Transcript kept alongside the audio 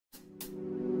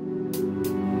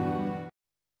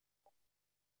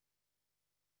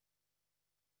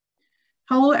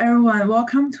Hello, everyone.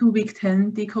 Welcome to Week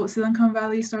 10, DECODE Silicon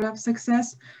Valley Startup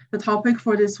Success. The topic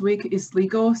for this week is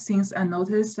legal things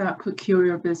unnoticed that could kill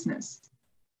your business.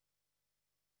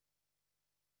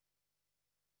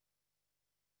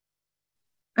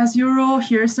 As usual,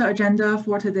 here's the agenda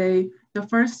for today. The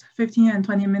first 15 and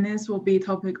 20 minutes will be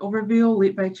topic overview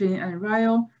led by Jane and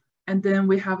Ryle. And then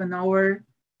we have an hour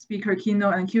speaker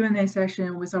keynote and Q&A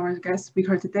session with our guest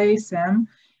speaker today, Sam.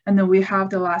 And then we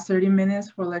have the last 30 minutes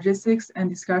for logistics and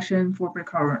discussion for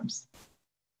breakout rooms.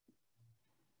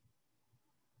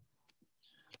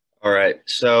 All right,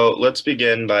 so let's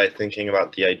begin by thinking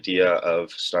about the idea of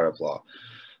startup law.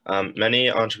 Many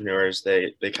entrepreneurs,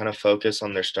 they kind of focus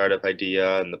on their startup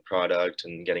idea and the product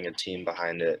and getting a team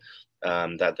behind it,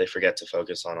 that they forget to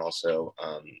focus on also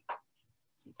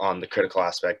on the critical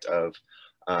aspect of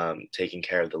taking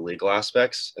care of the legal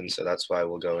aspects. And so that's why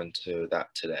we'll go into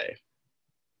that today.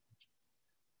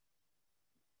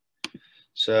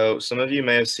 So some of you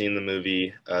may have seen the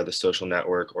movie, The Social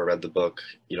Network, or read the book,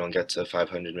 You Don't Get to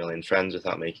 500 Million Friends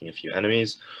Without Making a Few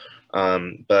Enemies.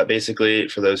 But basically,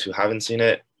 for those who haven't seen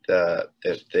it,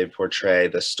 they portray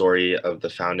the story of the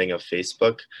founding of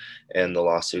Facebook and the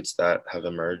lawsuits that have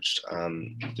emerged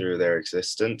through their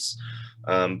existence.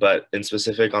 But in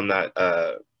specific on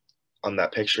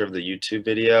that picture of the YouTube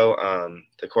video,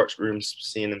 the courtroom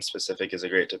scene in specific is a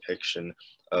great depiction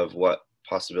of what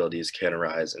possibilities can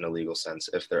arise in a legal sense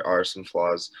if there are some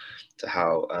flaws to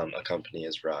how a company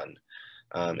is run.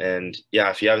 And yeah,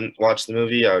 if you haven't watched the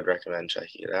movie, I would recommend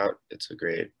checking it out. It's a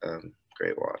great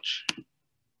watch.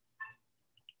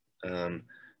 And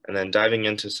then diving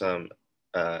into some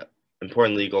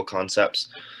important legal concepts.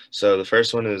 So the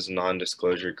first one is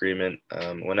non-disclosure agreement.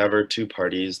 Whenever two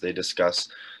parties, they discuss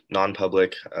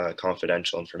non-public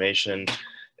confidential information,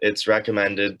 it's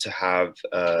recommended to have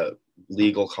a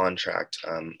legal contract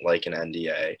like an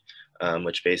NDA,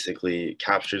 which basically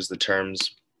captures the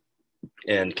terms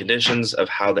and conditions of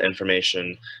how the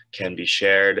information can be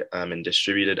shared and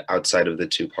distributed outside of the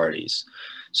two parties.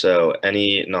 So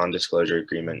any non-disclosure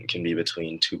agreement can be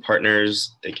between two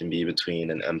partners, it can be between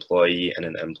an employee and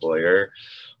an employer,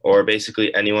 or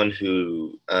basically anyone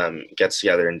who gets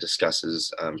together and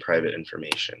discusses private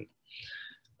information.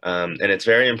 And it's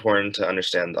very important to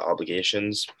understand the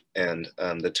obligations and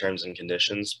the terms and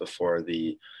conditions before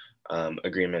the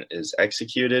agreement is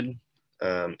executed.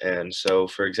 And so,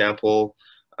 for example,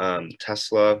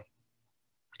 Tesla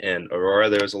and Aurora,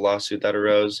 there was a lawsuit that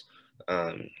arose,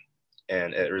 and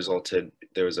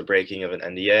there was a breaking of an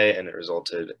NDA, and it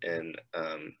resulted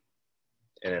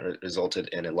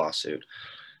in a lawsuit.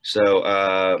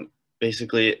 So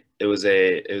basically, it was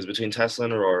between Tesla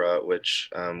and Aurora, which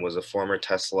was a former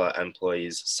Tesla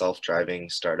employee's self-driving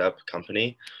startup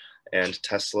company. And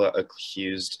Tesla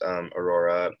accused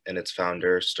Aurora and its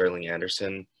founder, Sterling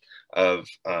Anderson, of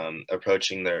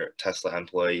approaching their Tesla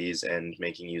employees and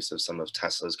making use of some of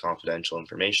Tesla's confidential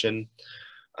information.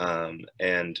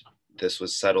 And this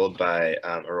was settled by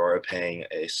Aurora paying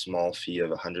a small fee of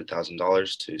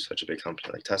 $100,000 to such a big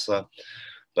company like Tesla.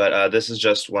 But this is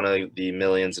just one of the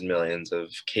millions and millions of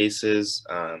cases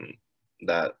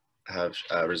that have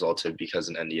resulted because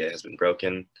an NDA has been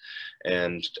broken.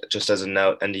 And just as a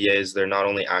note, NDAs, they're not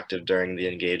only active during the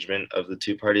engagement of the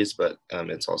two parties, but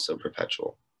it's also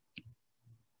perpetual.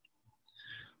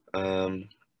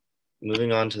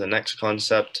 Moving on to the next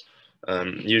concept,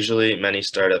 usually many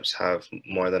startups have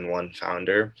more than one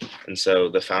founder. And so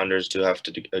the founders do have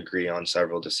to agree on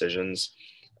several decisions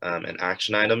and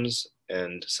action items.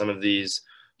 And some of these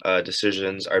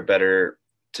decisions are better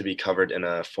to be covered in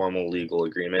a formal legal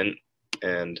agreement.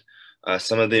 And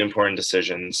some of the important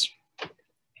decisions,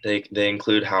 they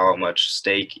include how much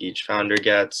stake each founder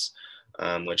gets,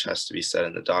 which has to be set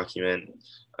in the document.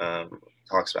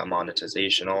 Talks about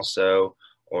monetization also,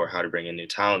 or how to bring in new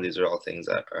talent. These are all things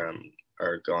that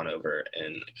are gone over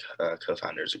in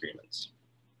co-founders agreements.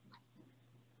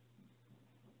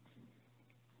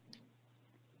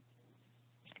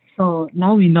 So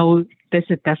now we know there's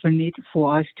a definite need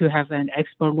for us to have an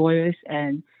expert lawyers,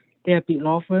 and there are big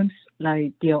law firms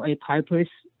like DLA Pipers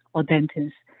or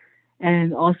dentists.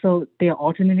 And also there are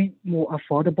alternative, more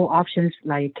affordable options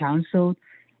like counsel.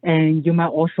 And you might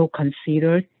also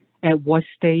consider at what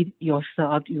stage your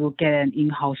startup you will get an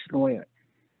in-house lawyer.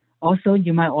 Also,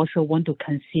 you might also want to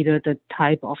consider the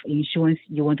type of insurance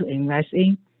you want to invest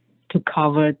in to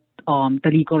cover the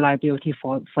legal liability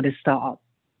for the startup.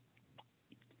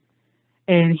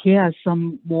 And here are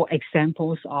some more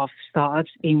examples of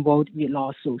startups involved with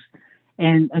lawsuits.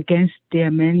 And again, there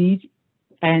are many,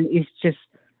 and it's just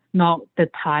not the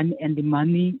time and the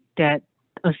money that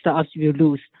a startup will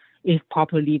lose. if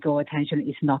proper legal attention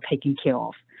is not taken care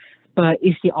of. But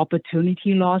it's the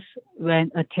opportunity lost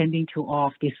when attending to all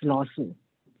of this lawsuit.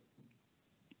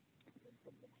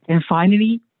 And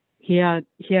finally, here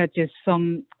are just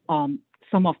some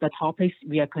of the topics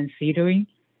we are considering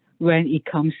when it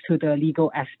comes to the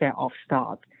legal aspect of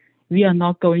startup. We are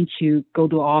not going to go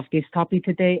to all of this topic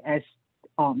today, as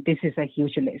this is a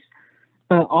huge list,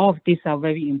 but all of these are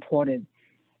very important.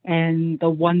 And the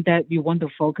one that we want to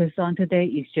focus on today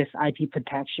is just IP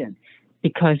protection,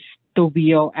 because the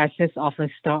real assets of a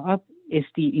startup is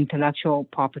the intellectual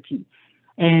property,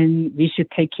 and you should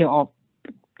take care of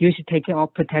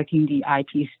protecting the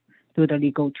IPs through the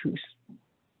legal tools.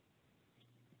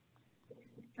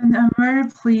 And I'm very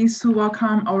pleased to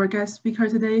welcome our guest speaker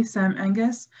today, Sam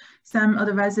Angus. Sam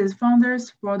advises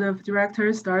founders, board of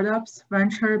directors, startups,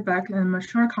 venture-backed and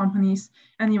mature companies,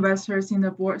 and investors in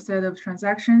the broad set of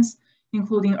transactions,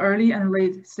 including early and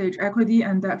late-stage equity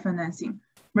and debt financing,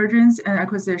 mergers and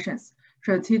acquisitions,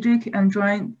 strategic and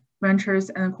joint ventures,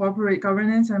 and corporate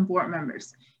governance and board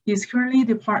members. He is currently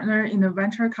the partner in the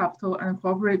venture capital and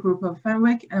corporate group of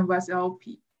Fenwick and West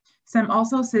LP. Sam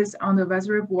also sits on the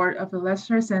advisory board of the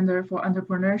Lester Center for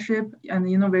Entrepreneurship and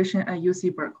Innovation at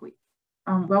UC Berkeley.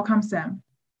 Welcome, Sam.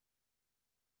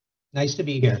 Nice to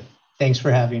be here. Thanks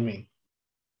for having me.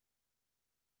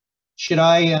 Should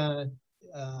I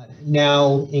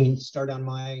now start on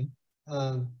my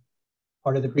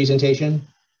part of the presentation?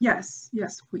 Yes,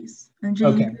 please. And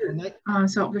Jane, okay.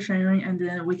 Stop the sharing, and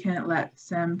then we can let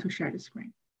Sam to share the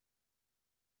screen.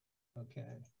 Okay.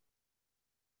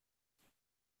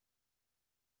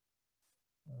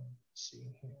 Let's see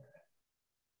here.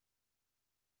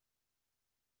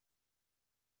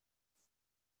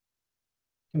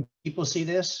 Can people see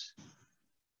this?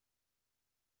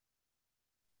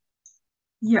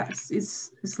 Yes,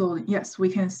 it's loading. Yes, we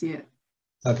can see it.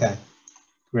 Okay,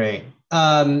 great.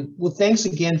 Well, thanks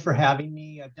again for having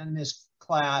me. I've done this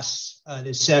class,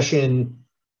 this session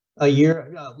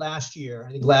last year,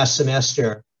 I think last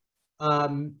semester.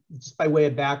 Just by way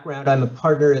of background, I'm a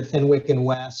partner at Fenwick and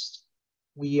West.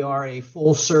 We are a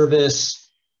full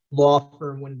service law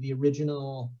firm, one of the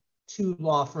original 2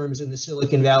 law firms in the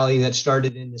Silicon Valley that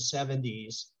started in the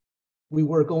 70s. We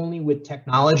work only with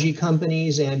technology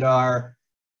companies, and our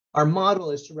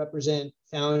model is to represent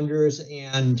founders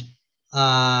and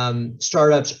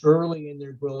startups early in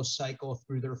their growth cycle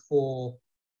through their full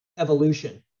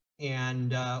evolution,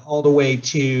 and all the way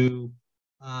to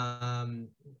IPO,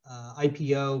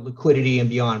 liquidity, and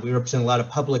beyond. We represent a lot of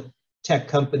public tech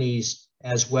companies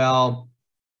as well.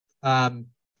 I've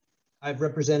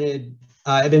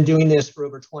been doing this for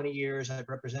over 20 years. I've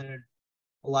represented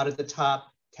a lot of the top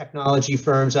technology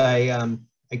firms. I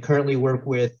currently work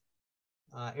with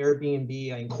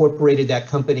Airbnb. I incorporated that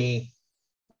company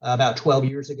about 12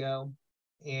 years ago,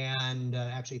 and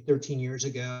actually 13 years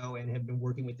ago, and have been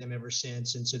working with them ever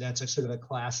since. And so that's a sort of a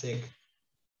classic,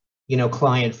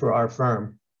 client for our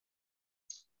firm.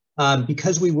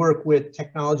 Because we work with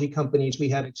technology companies, we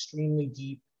have extremely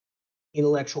deep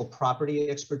intellectual property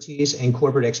expertise and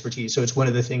corporate expertise. So it's one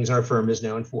of the things our firm is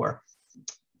known for.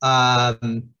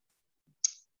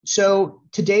 So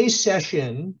today's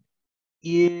session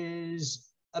is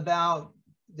about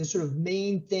the sort of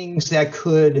main things that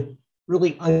could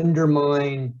really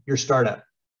undermine your startup,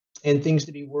 and things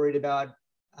to be worried about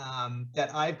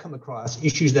that I've come across,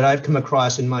 issues that I've come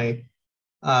across in my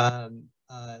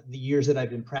the years that I've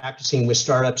been practicing with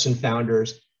startups and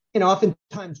founders. And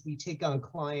oftentimes we take on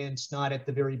clients not at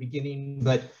the very beginning,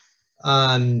 but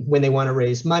when they want to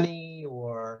raise money,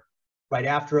 or right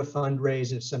after a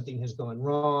fundraise if something has gone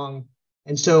wrong.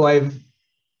 And so I've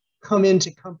come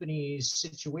into companies'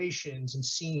 situations and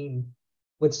seen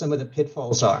what some of the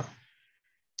pitfalls are.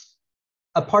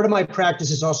 A part of my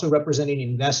practice is also representing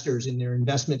investors in their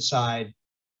investment side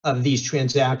of these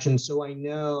transactions, so I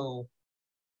know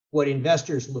what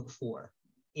investors look for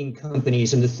in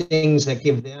companies and the things that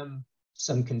give them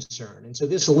some concern. And so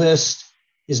this list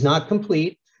is not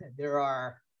complete. There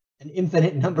are an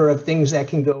infinite number of things that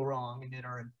can go wrong and that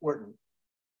are important,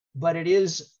 but it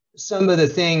is some of the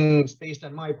things based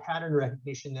on my pattern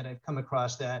recognition that I've come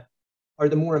across that are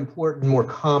the more important, more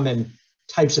common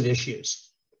types of issues.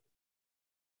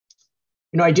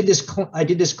 I did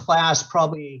this class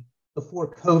probably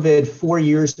before COVID 4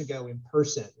 years ago in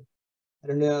person. I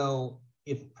don't know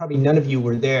if probably none of you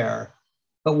were there,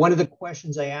 but one of the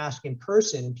questions I ask in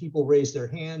person, and people raise their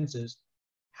hands, is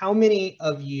how many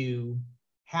of you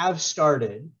have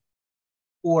started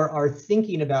or are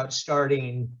thinking about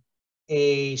starting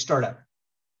a startup?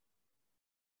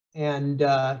 And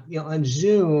on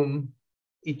Zoom,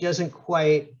 it doesn't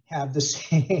quite have the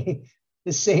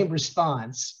the same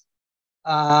response.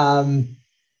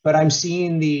 But I'm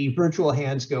seeing the virtual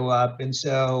hands go up, and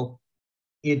so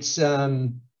it's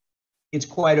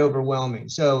quite overwhelming.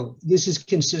 So this is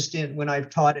consistent when I've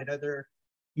taught at other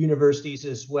universities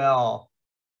as well.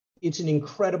 It's an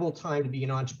incredible time to be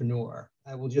an entrepreneur.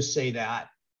 I will just say that.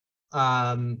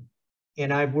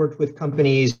 And I've worked with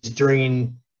companies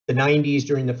during the 90s,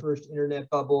 during the first internet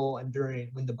bubble, and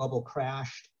when the bubble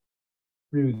crashed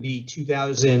through the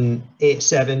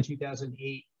 2007,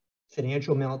 2008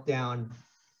 financial meltdown.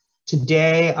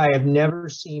 Today, I have never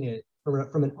seen it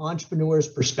from an entrepreneur's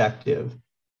perspective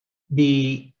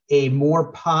be a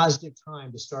more positive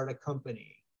time to start a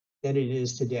company than it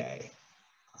is today.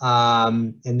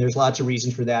 And there's lots of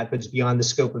reasons for that, but it's beyond the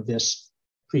scope of this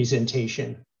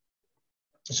presentation.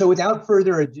 So without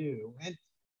further ado,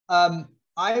 and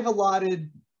I've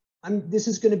allotted, this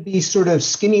is going to be sort of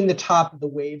skimming the top of the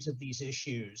waves of these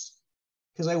issues,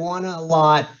 because I want to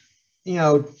allot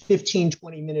 15,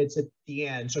 20 minutes at the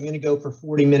end. So I'm going to go for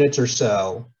 40 minutes or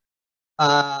so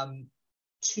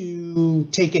to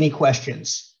take any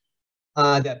questions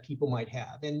that people might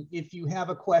have. And if you have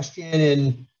a question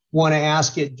and want to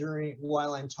ask it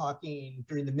while I'm talking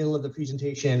during the middle of the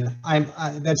presentation,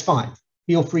 that's fine.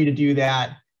 Feel free to do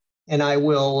that, and I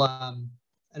will,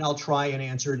 and I'll try and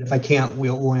answer it. If I can't,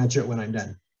 we'll answer it when I'm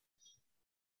done.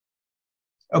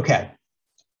 Okay.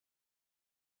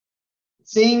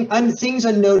 Things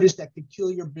unnoticed that could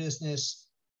kill your business.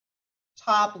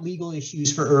 Top legal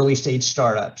issues for early stage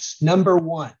startups. Number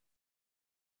one,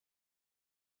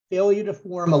 failure to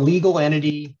form a legal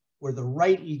entity or the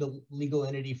right legal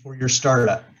entity for your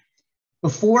startup.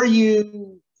 Before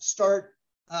you start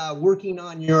working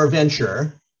on your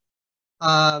venture,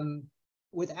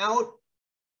 without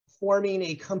forming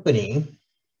a company,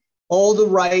 all the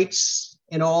rights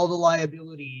and all the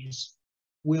liabilities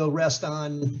will rest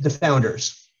on the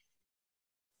founders.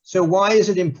 So why is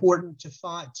it important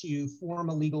to form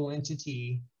a legal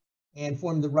entity and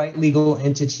form the right legal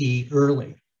entity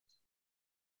early?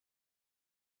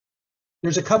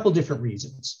 There's a couple different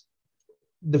reasons.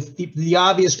 The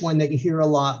obvious one that you hear a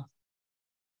lot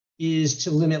is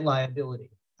to limit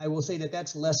liability. I will say that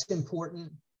that's less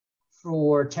important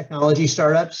for technology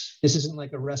startups. This isn't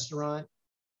like a restaurant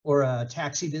or a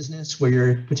taxi business where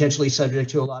you're potentially subject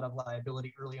to a lot of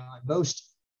liability early on. Most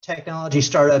technology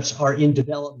startups are in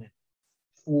development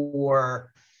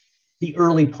for the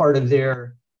early part of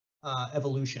their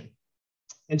evolution.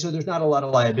 And so there's not a lot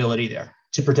of liability there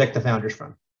to protect the founders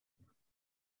from.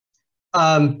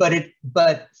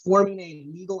 But forming a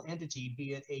legal entity,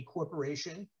 be it a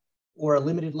corporation or a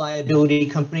limited liability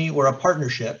company or a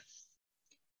partnership,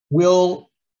 will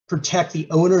protect the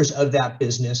owners of that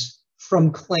business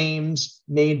from claims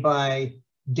made by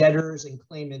debtors and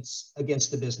claimants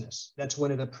against the business. That's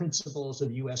one of the principles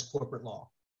of US corporate law.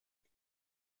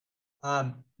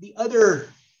 The other,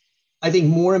 I think,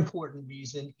 more important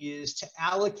reason is to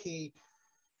allocate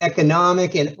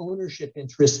economic and ownership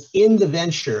interests in the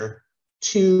venture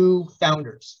to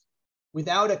founders.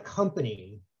 Without a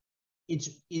company, it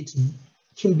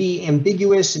can be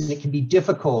ambiguous and it can be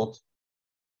difficult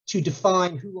to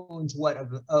define who owns what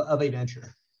of a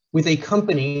venture. With a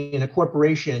company and a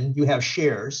corporation, you have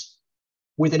shares.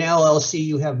 With an LLC,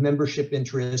 you have membership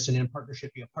interests, and in a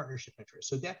partnership, you have partnership interests.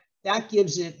 So that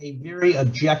gives it a very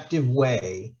objective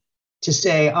way to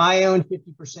say, I own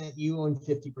 50%, you own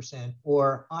 50%,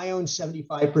 or I own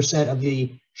 75% of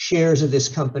the shares of this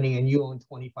company and you own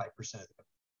 25% of them.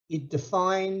 It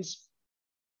defines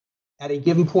at a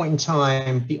given point in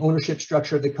time the ownership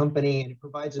structure of the company, and it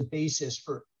provides a basis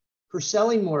for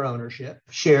selling more ownership,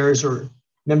 shares, or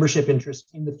membership interests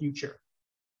in the future.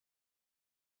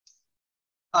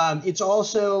 It's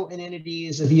also an entity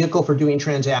as a vehicle for doing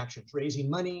transactions, raising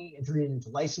money, entering into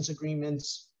license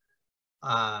agreements,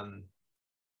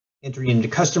 entering into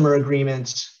customer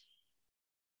agreements.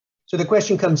 So the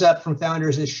question comes up from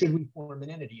founders is, should we form an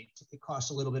entity? It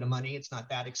costs a little bit of money. It's not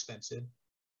that expensive.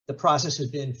 The process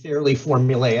has been fairly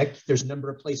formulaic. There's a number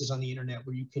of places on the internet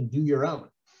where you can do your own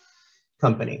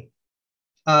company.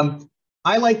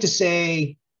 I like to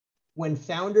say when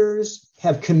founders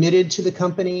have committed to the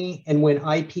company and when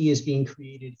IP is being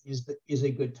created is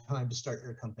a good time to start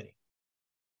your company.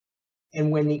 And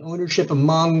when the ownership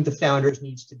among the founders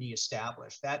needs to be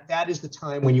established, that is the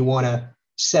time when you want to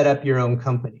set up your own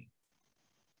company.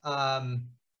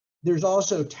 There's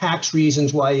also tax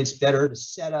reasons why it's better to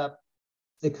set up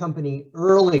the company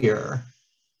earlier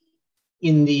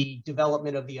in the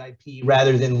development of the IP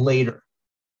rather than later.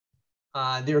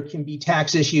 There can be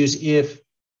tax issues if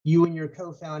you and your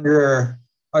co-founder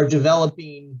are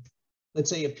developing, let's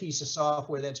say, a piece of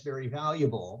software that's very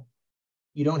valuable,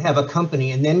 you don't have a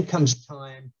company, and then comes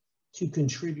time to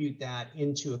contribute that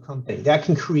into a company. That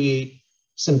can create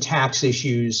some tax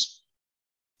issues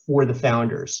for the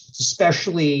founders. It's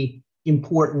especially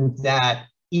important that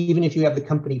even if you have the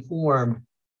company formed,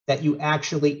 that you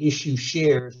actually issue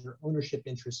shares or ownership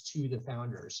interests to the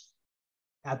founders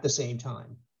at the same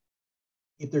time.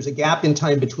 If there's a gap in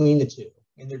time between the two,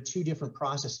 and they're two different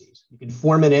processes, you can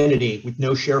form an entity with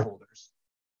no shareholders.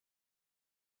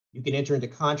 You can enter into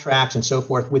contracts and so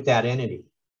forth with that entity.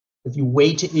 If you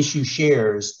wait to issue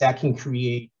shares, that can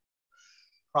create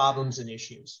problems and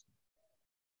issues.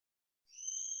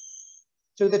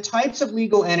 So the types of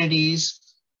legal entities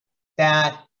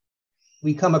that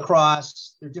we come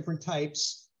across, there are different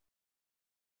types.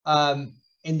 And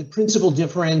the principal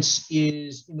difference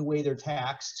is in the way they're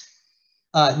taxed.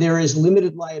 There is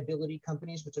limited liability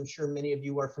companies, which I'm sure many of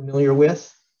you are familiar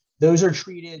with. Those are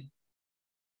treated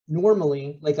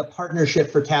normally like a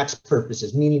partnership for tax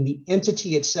purposes, meaning the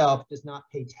entity itself does not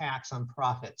pay tax on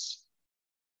profits.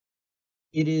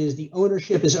 It is, the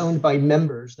ownership is owned by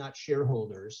members, not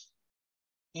shareholders,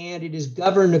 and it is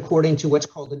governed according to what's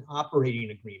called an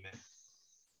operating agreement.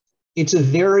 It's a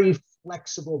very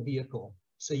flexible vehicle,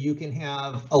 so you can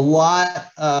have a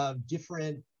lot of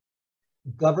different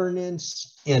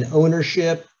governance and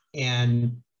ownership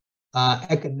and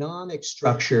economic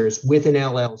structures with an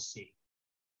LLC.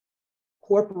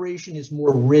 Corporation is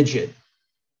more rigid,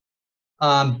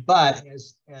 but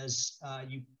as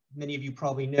many of you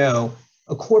probably know,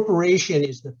 a corporation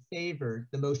is the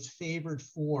most favored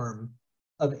form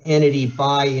of entity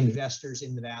by investors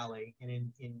in the Valley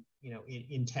and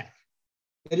in tech.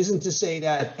 That isn't to say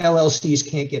that LLCs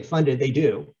can't get funded; they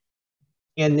do,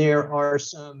 and there are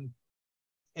some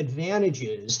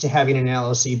advantages to having an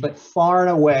LLC, but far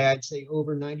and away, I'd say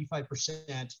over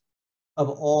 95% of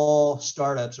all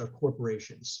startups are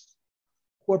corporations.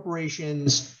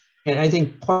 Corporations, and I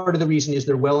think part of the reason is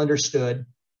they're well understood.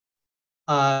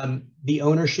 The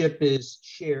ownership is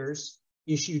shares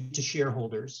issued to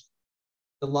shareholders.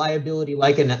 The liability,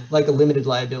 like a limited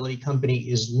liability company,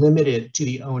 is limited to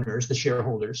the owners, the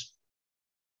shareholders.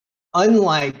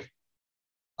 Unlike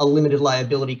a limited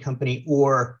liability company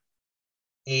or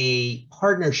a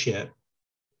partnership,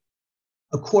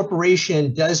 a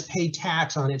corporation does pay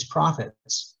tax on its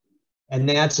profits, and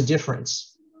that's a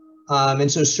difference.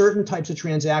 And so certain types of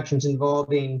transactions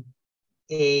involving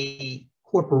a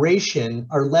corporation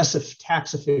are less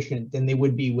tax efficient than they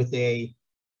would be with a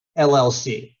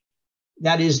LLC.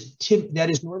 That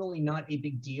is normally not a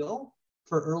big deal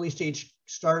for early stage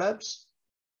startups.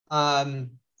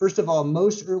 First of all,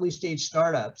 most early stage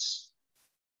startups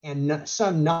and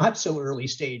some not so early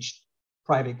stage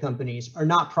private companies are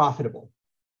not profitable.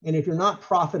 And if you're not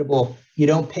profitable, you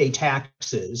don't pay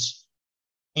taxes,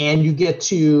 and you get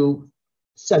to,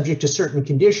 subject to certain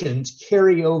conditions,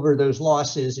 carry over those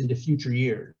losses into future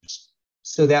years,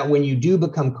 so that when you do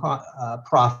become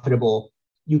profitable,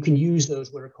 you can use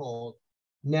those, what are called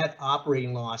net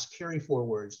operating loss carry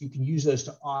forwards. You can use those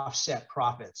to offset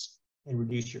profits and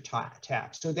reduce your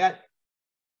tax. So that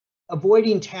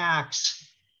avoiding tax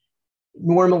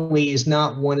normally is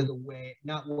not one of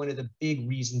the big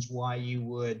reasons why you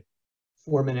would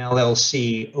form an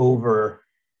LLC over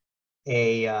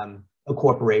a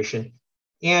corporation.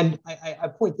 And I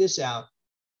point this out,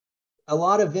 a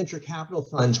lot of venture capital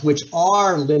funds, which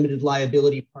are limited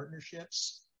liability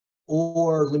partnerships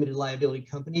or limited liability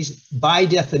companies, by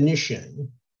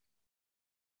definition,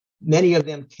 many of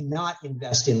them cannot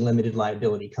invest in limited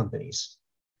liability companies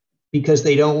because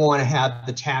they don't want to have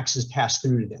the taxes passed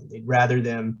through to them. They'd rather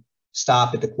them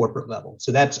stop at the corporate level.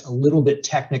 So that's a little bit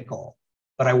technical,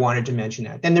 but I wanted to mention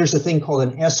that. Then there's a thing called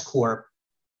an S Corp,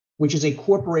 which is a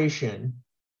corporation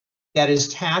that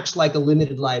is taxed like a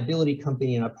limited liability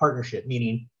company in a partnership,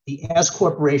 meaning the S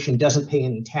Corporation doesn't pay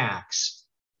any tax,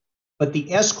 but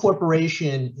the S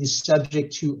Corporation is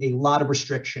subject to a lot of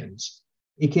restrictions.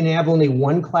 It can have only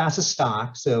one class of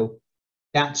stock, so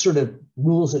that sort of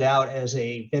rules it out as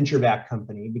a venture-backed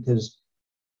company, because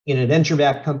in a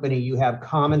venture-backed company, you have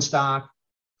common stock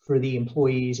for the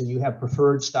employees and you have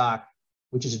preferred stock,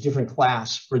 which is a different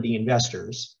class for the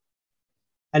investors.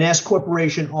 An S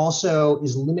corporation also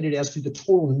is limited as to the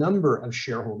total number of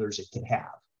shareholders it can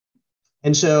have.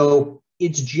 And so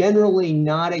it's generally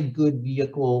not a good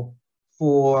vehicle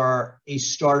for a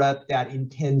startup that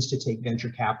intends to take venture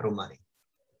capital money.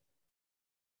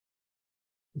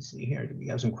 Let's see here, do we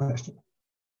have some questions?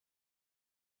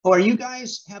 Oh, are you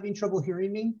guys having trouble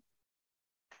hearing me?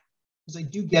 Because I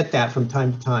do get that from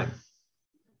time to time.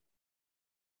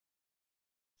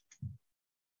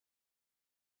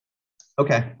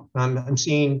 Okay, I'm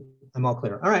seeing I'm all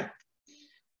clear. All right.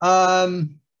 Okay,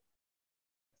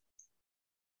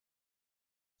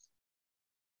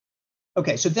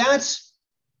 so that's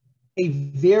a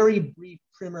very brief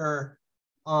primer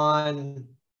on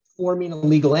forming a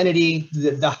legal entity.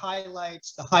 The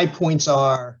highlights, the high points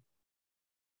are: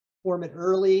 form it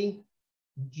early.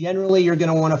 Generally, you're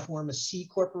going to want to form a C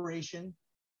corporation.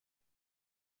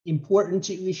 Important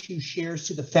to issue shares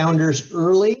to the founders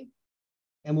early.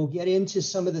 And we'll get into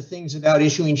some of the things about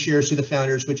issuing shares to the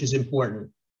founders, which is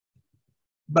important.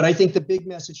 But I think the big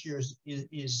message here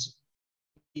is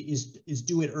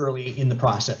do it early in the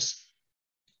process.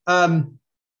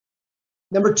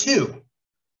 Number two,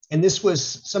 and this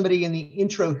was somebody in the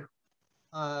intro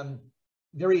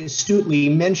very astutely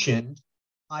mentioned,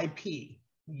 IP.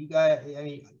 You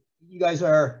guys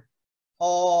are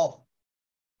all,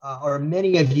 or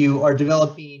many of you are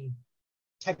developing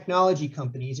technology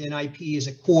companies, and IP is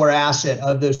a core asset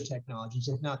of those technologies,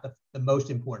 if not the most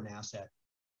important asset.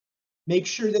 Make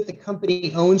sure that the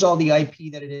company owns all the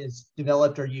IP that it has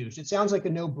developed or used. It sounds like a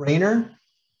no-brainer,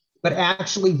 but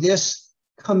actually this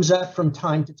comes up from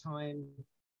time to time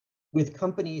with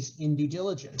companies in due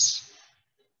diligence.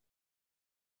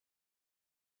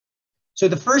 So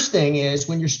the first thing is,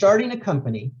 when you're starting a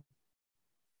company,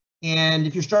 and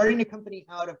if you're starting a company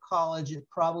out of college, it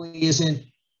probably isn't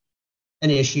an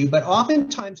issue, but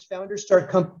oftentimes founders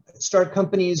start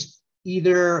companies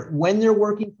either when they're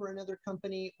working for another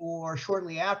company or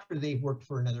shortly after they've worked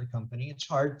for another company. It's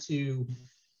hard to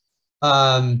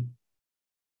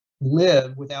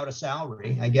live without a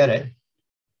salary. I get it.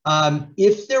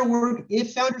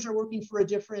 If founders are working for a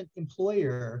different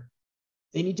employer,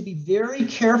 they need to be very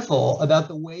careful about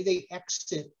the way they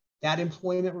exit that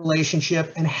employment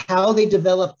relationship and how they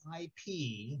develop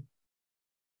IP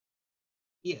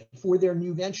for their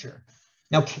new venture.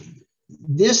 Now,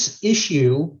 this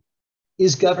issue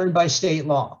is governed by state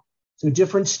law. So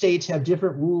different states have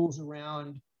different rules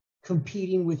around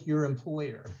competing with your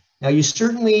employer. Now, you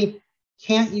certainly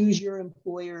can't use your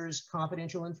employer's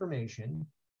confidential information.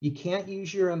 You can't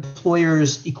use your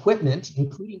employer's equipment,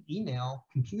 including email,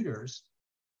 computers.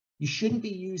 You shouldn't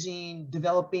be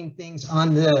developing things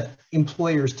on the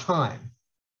employer's time.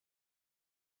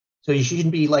 So you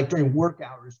shouldn't be like during work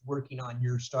hours working on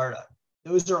your startup.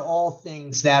 Those are all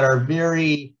things that are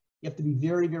you have to be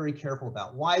very, very careful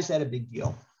about. Why is that a big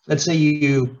deal? Let's say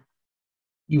you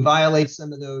violate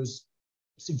some of those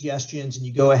suggestions and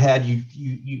you go ahead,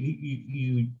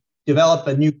 you develop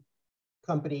a new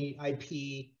company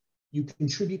IP, you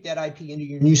contribute that IP into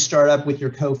your new startup with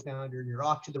your co-founder, you're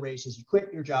off to the races, you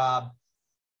quit your job,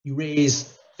 you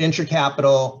raise venture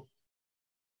capital.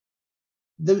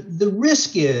 The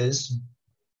risk is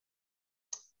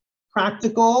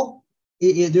practical.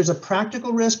 There's a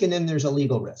practical risk and then there's a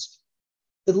legal risk.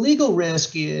 The legal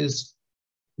risk is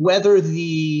whether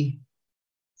the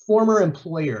former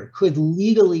employer could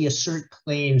legally assert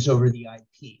claims over the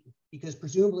IP, because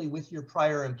presumably with your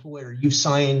prior employer, you've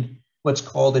signed what's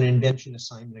called an invention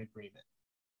assignment agreement.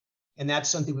 And that's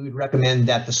something we would recommend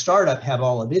that the startup have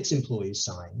all of its employees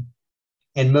sign.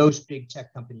 And most big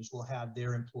tech companies will have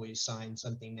their employees sign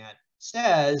something that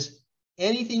says,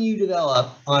 anything you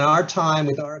develop on our time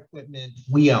with our equipment,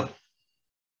 we own.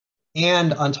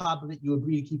 And on top of it, you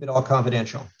agree to keep it all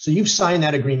confidential. So you've signed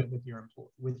that agreement with your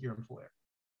employer.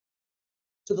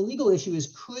 So the legal issue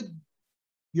is, could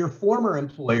your former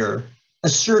employer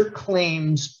assert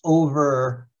claims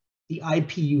over the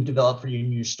IP you've developed for your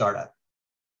new startup?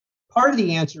 Part of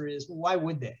the answer is, well, why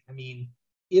would they? I mean,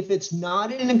 if it's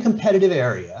not in a competitive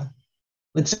area,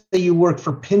 let's say you work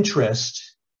for Pinterest,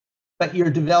 but you're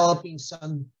developing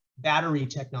some battery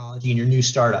technology in your new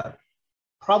startup,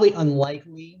 probably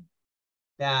unlikely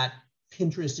that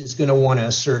Pinterest is going to want to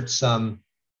assert some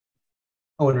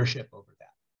ownership over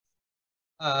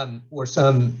that, or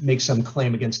make some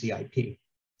claim against the IP.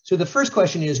 So the first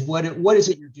question is, what is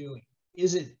it you're doing?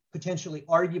 Is it potentially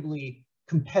arguably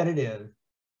competitive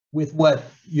with what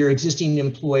your existing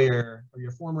employer or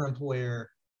your former employer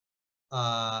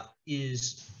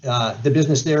is the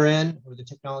business they're in, or the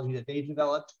technology that they've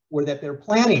developed, or that they're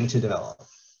planning to develop?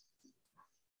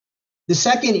 The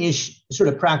second issue, sort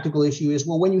of practical issue, is,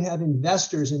 well, when you have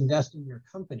investors invest in your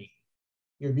company,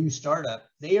 your new startup,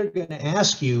 they are going to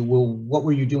ask you, well, what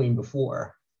were you doing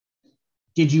before?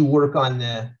 Did you work on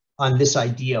this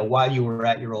idea while you were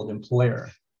at your old employer?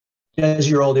 Does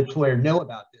your old employer know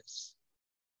about this?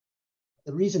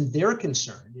 The reason they're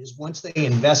concerned is, once they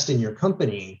invest in your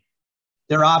company,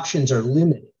 their options are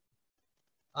limited.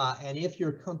 And if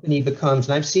your company becomes,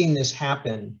 and I've seen this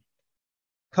happen,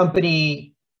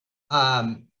 company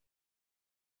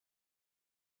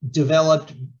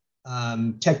developed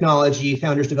technology.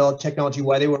 Founders developed technology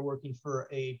while they were working for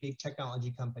a big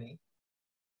technology company.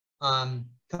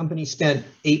 Company spent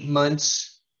 8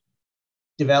 months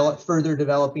further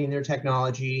developing their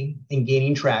technology and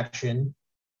gaining traction.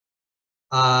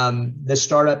 The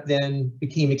startup then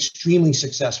became extremely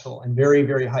successful and very,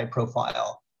 very high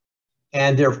profile.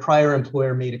 And their prior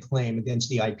employer made a claim against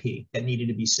the IP that needed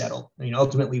to be settled. I mean,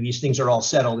 ultimately, these things are all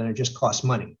settled and it just costs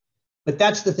money. But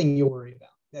that's the thing you worry about,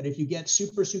 that if you get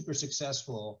super, super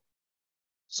successful,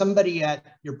 somebody at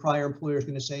your prior employer is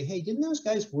going to say, hey, didn't those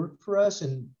guys work for us?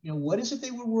 And what is it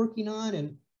they were working on?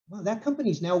 And well, that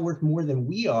company's now worth more than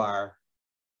we are.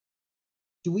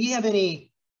 Do we have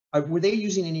any, were they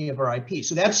using any of our IP?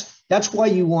 So that's why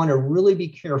you want to really be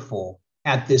careful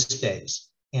at this phase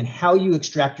and how you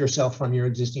extract yourself from your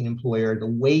existing employer, the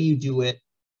way you do it,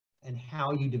 and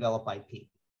how you develop IP.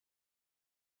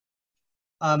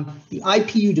 The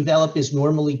IP you develop is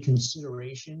normally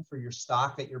consideration for your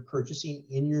stock that you're purchasing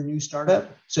in your new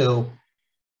startup.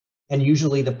 And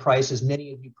usually the price, as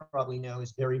many of you probably know,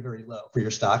 is very, very low for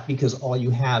your stock because all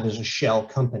you have is a shell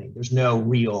company. There's no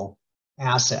real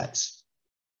assets.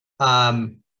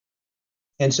 And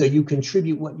so you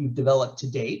contribute what you've developed to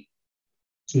date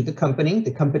to the company.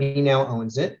 The company now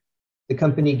owns it. The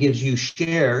company gives you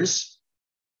shares.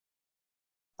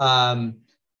 And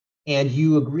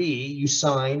you agree, you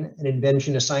sign an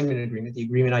invention assignment agreement, the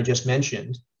agreement I just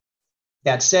mentioned,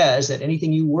 that says that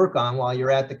anything you work on while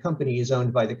you're at the company is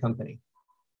owned by the company.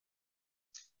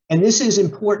 And this is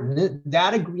important.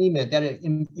 That agreement,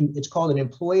 it's called an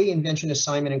employee invention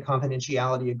assignment and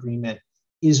confidentiality agreement,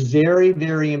 is very,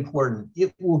 very important.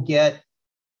 It will get,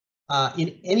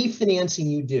 in any financing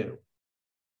you do,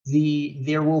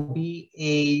 there will be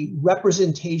a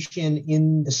representation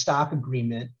in the stock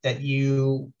agreement that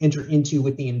you enter into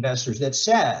with the investors that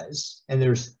says, and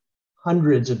there's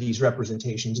hundreds of these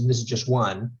representations, and this is just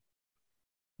one,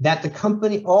 that the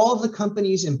company, all of the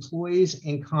company's employees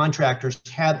and contractors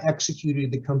have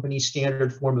executed the company's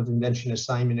standard form of invention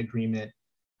assignment agreement.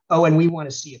 Oh, and we want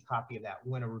to see a copy of that. We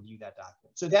want to review that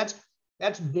document. So that's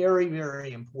very,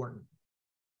 very important.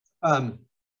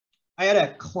 I had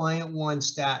a client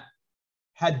once that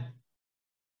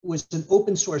was an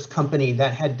open source company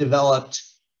that had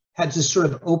this sort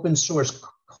of open source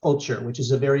culture, which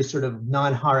is a very sort of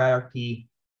non-hierarchy,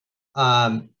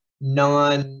 sort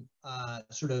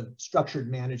of structured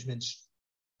management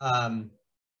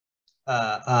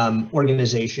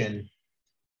organization.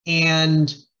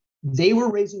 And they were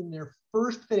raising their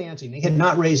first financing. They had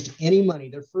not raised any money.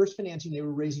 Their first financing, they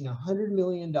were raising $100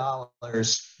 million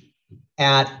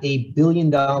at $1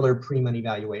 billion pre-money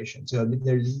valuation. So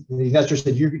the investor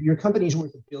said, your company's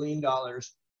worth $1 billion.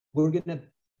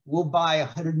 We'll buy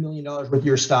 $100 million worth of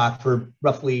your stock for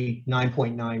roughly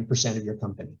 9.9% of your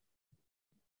company.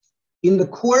 In the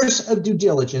course of due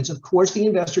diligence, of course, the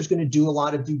investor is going to do a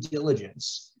lot of due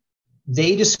diligence.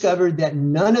 They discovered that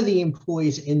none of the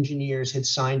employees' engineers had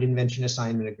signed invention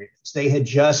assignment agreements. They had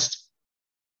just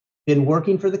been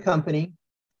working for the company,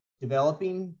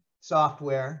 developing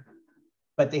software,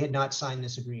 but they had not signed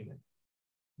this agreement,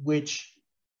 which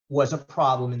was a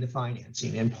problem in the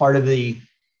financing. And part of the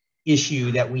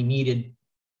issue that we needed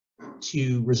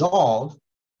to resolve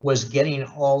was getting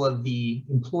all of the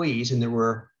employees, and there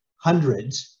were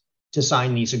hundreds, to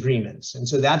sign these agreements. And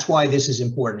so that's why this is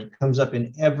important. It comes up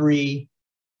in every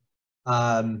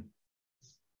financing,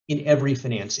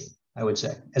 I would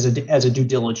say, as a due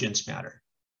diligence matter.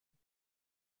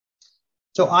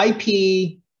 So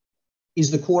IP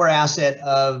is the core asset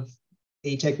of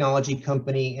a technology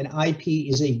company, and IP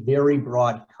is a very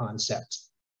broad concept.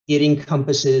 It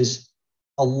encompasses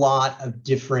a lot of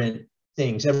different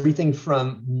things, everything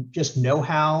from just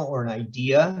know-how or an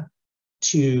idea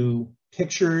to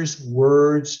pictures,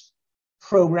 words,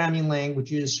 programming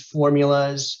languages,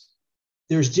 formulas.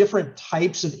 There's different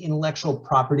types of intellectual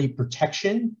property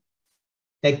protection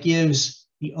that gives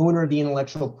the owner of the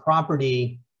intellectual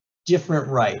property different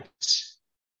rights.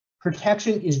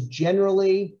 Protection is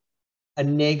generally a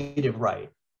negative right.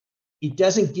 It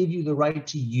doesn't give you the right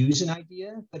to use an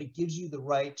idea, but it gives you the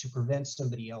right to prevent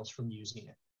somebody else from using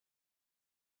it.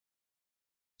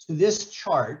 So this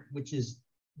chart, which is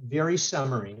very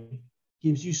summary,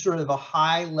 gives you sort of a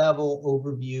high-level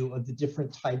overview of the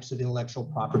different types of intellectual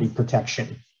property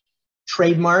protection.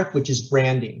 Trademark, which is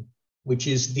branding, which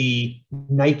is the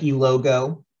Nike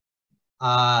logo,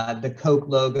 the Coke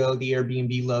logo, the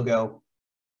Airbnb logo.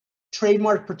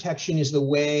 Trademark protection is the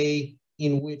way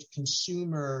in which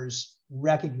consumers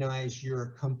recognize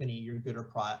your company, your good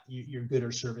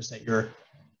or service that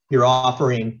you're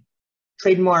offering.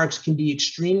 Trademarks can be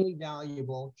extremely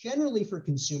valuable, generally for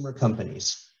consumer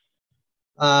companies.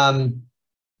 Sometimes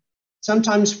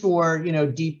for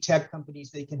deep tech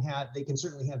companies, they can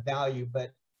certainly have value,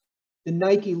 but the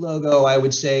Nike logo, I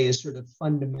would say, is sort of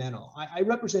fundamental. I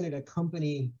represented a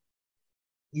company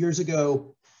years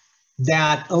ago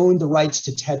that owned the rights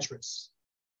to Tetris.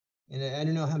 And I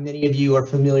don't know how many of you are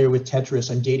familiar with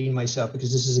Tetris. I'm dating myself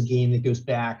because this is a game that goes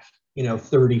back,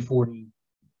 30, 40,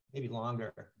 maybe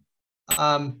longer.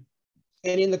 And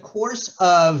in the course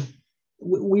of,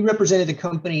 we represented the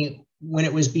company when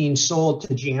it was being sold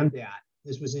to Jamdat.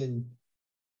 This was in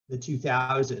the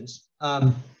 2000s.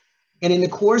 And in the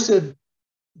course of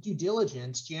due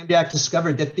diligence, Jamdat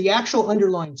discovered that the actual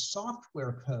underlying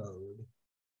software code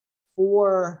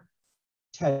for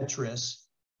Tetris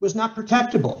was not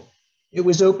protectable. It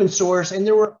was open source, and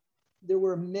there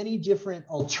were many different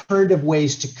alternative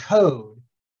ways to code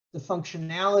the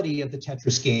functionality of the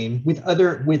Tetris game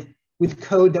with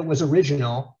code that was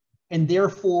original. And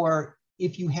therefore,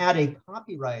 if you had a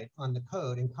copyright on the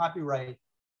code, and copyright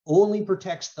only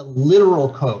protects the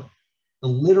literal code, the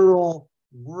literal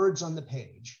words on the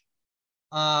page.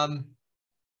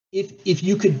 If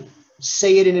you could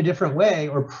say it in a different way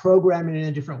or program it in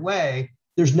a different way,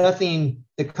 there's nothing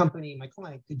the company, my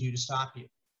client, could do to stop you.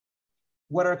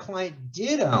 What our client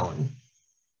did own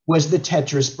was the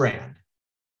Tetris brand.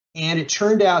 And it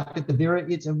turned out that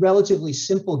it's a relatively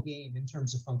simple game in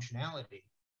terms of functionality.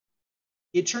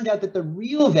 It turned out that the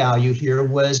real value here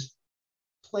was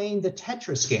playing the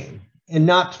Tetris game and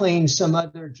not playing some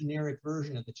other generic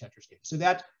version of the Tetris game. So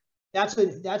that's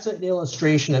an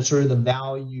illustration of sort of the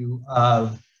value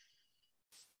of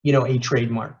a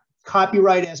trademark.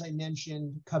 Copyright, as I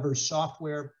mentioned, covers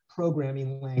software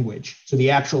programming language. So the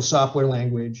actual software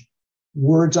language,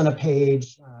 words on a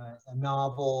page, a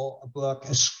novel, a book,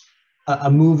 a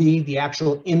movie, the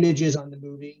actual images on the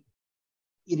movie.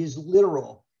 It is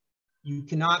literal. You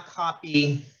cannot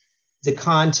copy the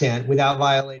content without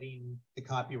violating the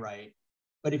copyright.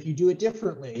 But if you do it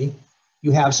differently, you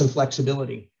have some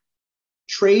flexibility.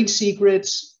 Trade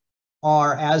secrets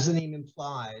are, as the name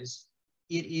implies,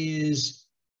 it is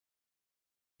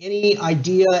any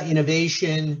idea,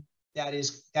 innovation that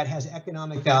has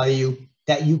economic value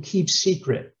that you keep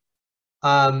secret.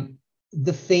 The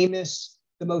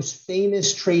most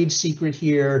famous trade secret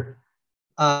here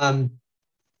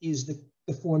is the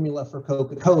formula for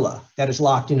Coca-Cola that is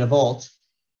locked in a vault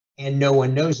and no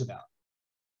one knows about.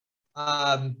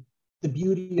 The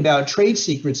beauty about trade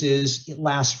secrets is it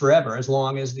lasts forever as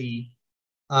long as the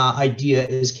idea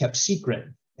is kept secret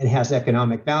and has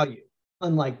economic value,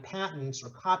 unlike patents or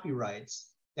copyrights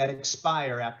that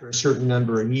expire after a certain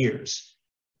number of years.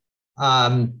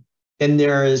 Then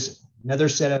there is another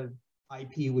set of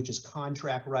IP, which is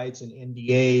contract rights and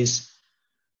NDAs.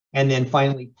 And then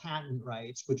finally, patent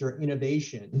rights, which are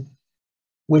innovation,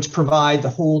 which provide the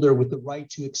holder with the right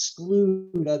to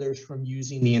exclude others from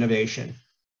using the innovation.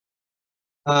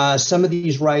 Some of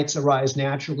these rights arise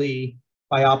naturally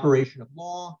by operation of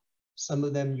law. Some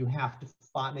of them you have to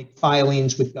make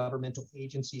filings with governmental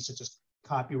agencies such as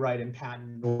copyright and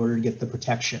patent in order to get the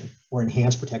protection or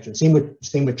enhanced protection. Same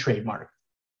with trademark.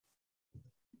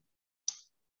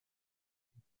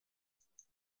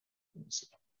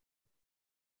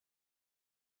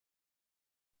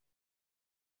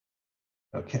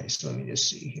 Okay, so let me just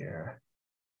see here.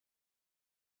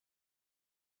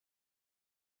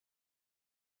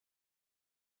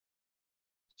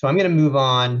 So I'm going to move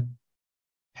on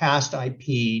past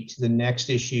IP to the next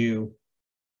issue.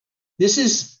 This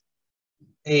is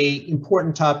an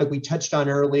important topic we touched on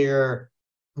earlier,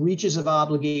 breaches of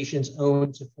obligations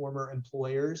owed to former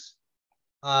employers.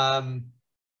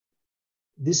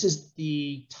 This is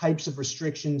the types of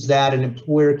restrictions that an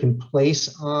employer can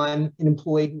place on an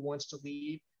employee who wants to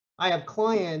leave. I have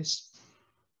clients,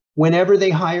 whenever they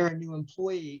hire a new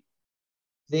employee,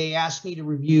 they ask me to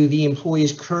review the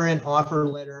employee's current offer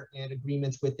letter and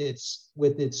agreements with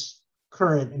its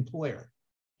current employer.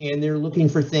 And they're looking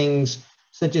for things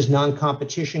such as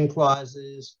non-competition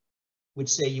clauses, which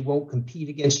say you won't compete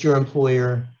against your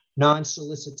employer,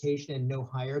 non-solicitation and no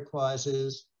hire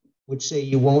clauses, which say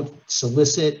you won't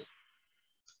solicit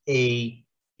a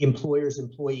employer's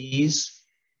employees.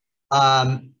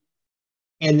 And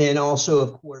then also,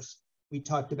 of course, we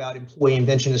talked about employee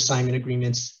invention assignment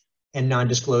agreements and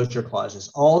non-disclosure clauses.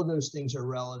 All of those things are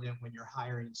relevant when you're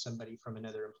hiring somebody from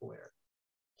another employer.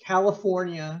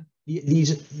 California,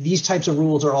 these types of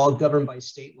rules are all governed by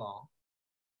state law.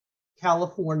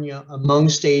 California, among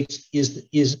states, is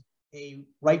a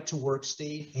right to work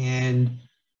state and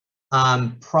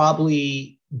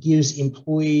probably gives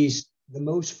employees the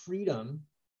most freedom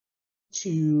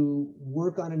to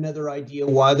work on another idea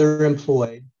while they're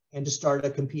employed and to start a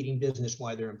competing business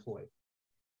while they're employed.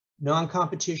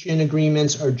 Non-competition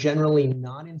agreements are generally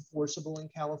not enforceable in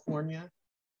California,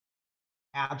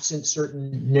 absent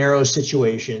certain narrow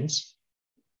situations,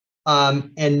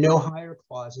 and no hire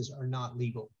clauses are not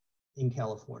legal in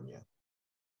California.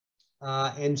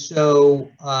 And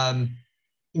so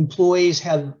employees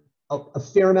have a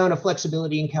fair amount of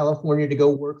flexibility in California to go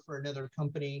work for another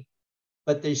company,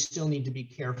 but they still need to be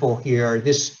careful here.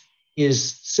 This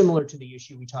is similar to the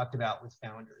issue we talked about with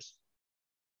founders.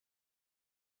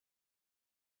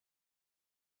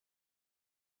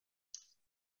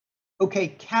 Okay,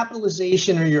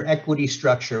 capitalization or your equity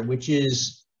structure, which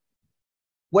is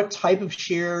what type of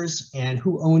shares and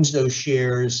who owns those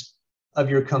shares of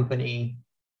your company.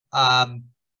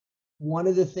 One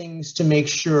of the things to make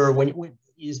sure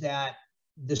is that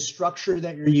the structure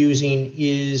that you're using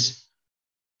is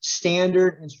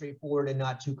standard and straightforward and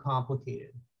not too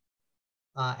complicated.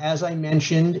 As I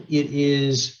mentioned, it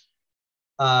is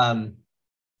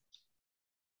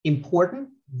important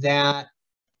that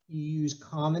you use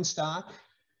common stock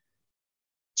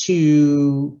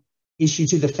to issue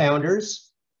to the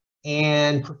founders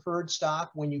and preferred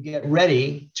stock when you get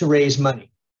ready to raise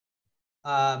money.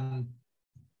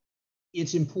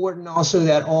 It's important also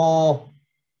that all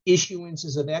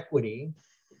issuances of equity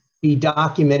be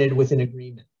documented with an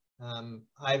agreement.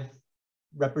 I've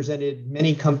represented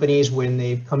many companies when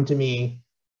they've come to me,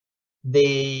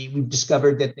 we've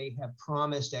discovered that they have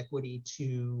promised equity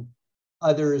to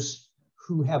others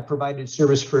who have provided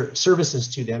services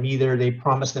to them. Either they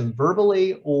promise them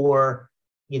verbally or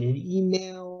in an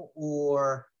email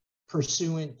or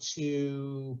pursuant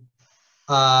to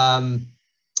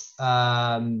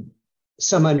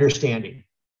some understanding.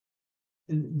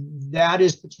 That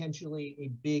is potentially a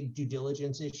big due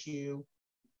diligence issue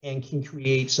and can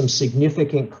create some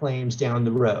significant claims down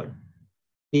the road.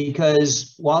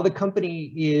 Because while the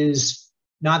company is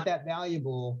not that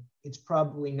valuable, it's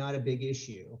probably not a big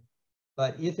issue.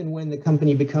 But if and when the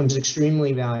company becomes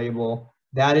extremely valuable,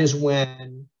 that is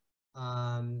when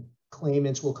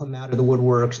claimants will come out of the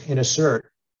woodworks and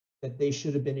assert that they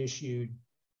should have been issued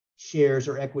shares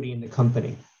or equity in the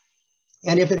company.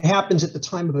 And if it happens at the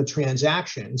time of a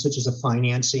transaction, such as a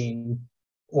financing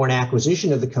or an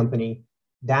acquisition of the company,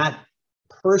 that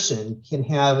person can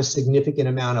have a significant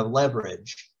amount of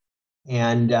leverage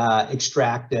and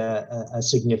extract a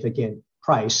significant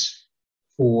price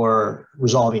for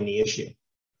resolving the issue.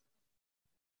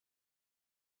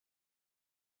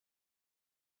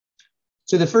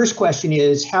 So the first question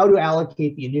is how to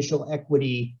allocate the initial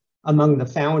equity among the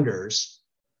founders.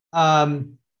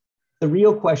 The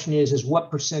real question is what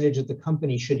percentage of the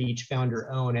company should each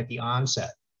founder own at the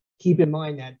onset? Keep in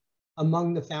mind that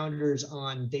among the founders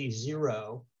on day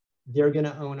zero, they're going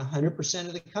to own 100%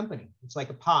 of the company. It's like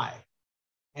a pie.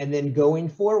 And then going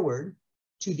forward,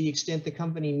 to the extent the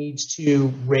company needs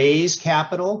to raise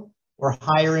capital or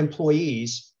hire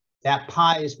employees, that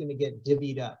pie is going to get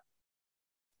divvied up.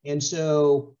 And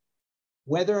so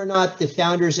whether or not the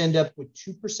founders end up with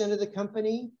 2% of the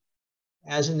company,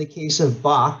 as in the case of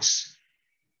Box,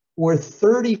 or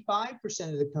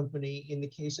 35% of the company in the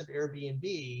case of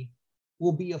Airbnb,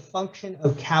 will be a function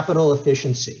of capital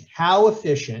efficiency. How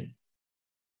efficient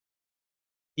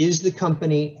is the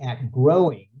company at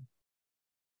growing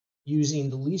using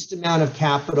the least amount of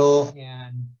capital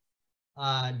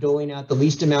and doling out the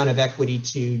least amount of equity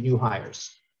to new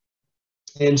hires?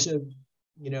 And so,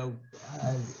 you know,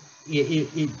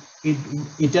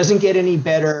 it doesn't get any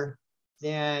better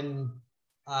than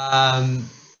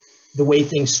the way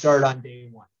things start on day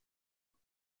one.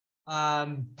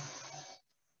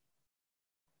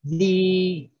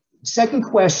 The second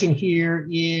question here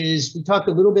is, we talked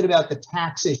a little bit about the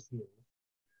tax issue.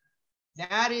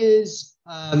 That is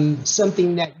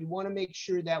something that you want to make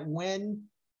sure that when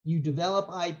you develop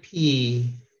IP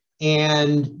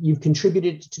and you've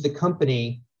contributed to the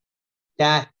company,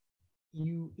 that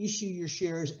you issue your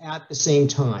shares at the same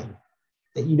time,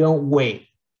 that you don't wait.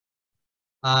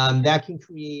 That can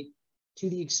create, to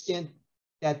the extent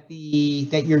that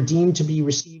you're deemed to be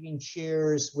receiving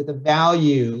shares with a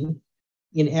value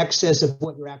in excess of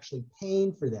what you're actually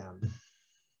paying for them,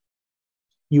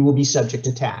 you will be subject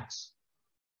to tax.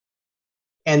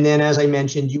 And then, as I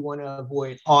mentioned, you want to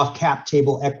avoid off-cap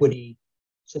table equity,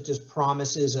 such as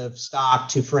promises of stock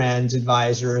to friends,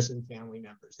 advisors, and family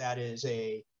members. That is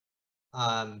a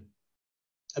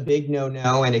big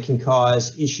no-no, and it can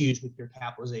cause issues with your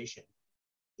capitalization.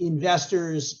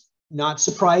 Investors, not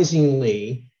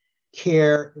surprisingly,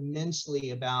 care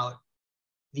immensely about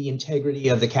the integrity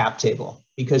of the cap table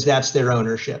because that's their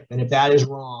ownership. And if that is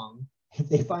wrong, if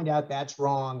they find out that's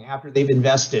wrong after they've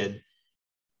invested,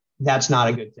 that's not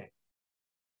a good thing.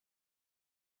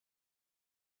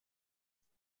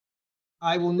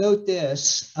 I will note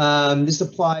this. This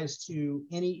applies to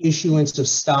any issuance of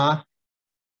stock,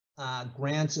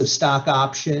 grants of stock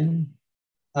option,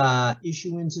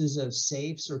 issuances of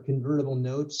safes or convertible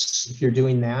notes, if you're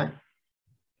doing that.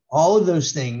 All of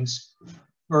those things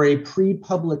for a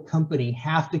pre-public company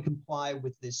have to comply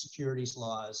with the securities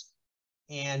laws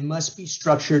and must be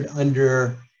structured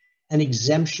under an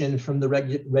exemption from the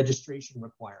registration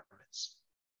requirements.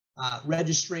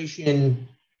 Registration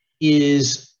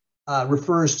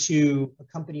refers to a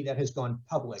company that has gone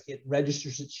public. It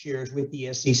registers its shares with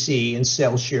the SEC and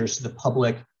sells shares to the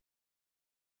public.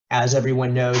 As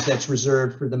everyone knows, that's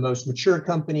reserved for the most mature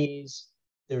companies.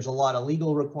 There's a lot of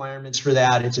legal requirements for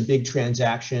that. It's a big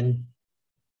transaction.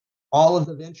 All of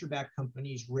the venture-backed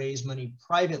companies raise money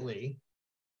privately,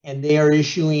 and they are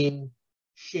issuing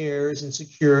shares and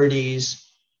securities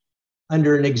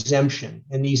under an exemption.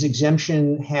 And these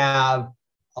exemptions have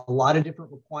a lot of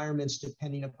different requirements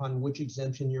depending upon which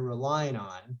exemption you're relying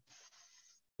on.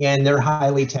 And they're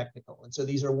highly technical. And so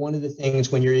these are one of the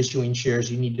things when you're issuing shares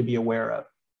you need to be aware of.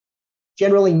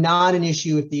 Generally not an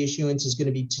issue if the issuance is going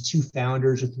to be to 2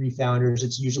 founders or 3 founders.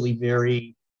 It's usually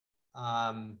very,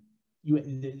 there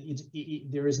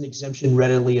is an exemption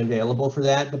readily available for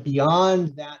that. But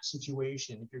beyond that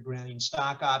situation, if you're granting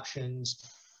stock options,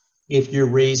 if you're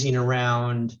raising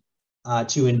around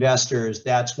to investors,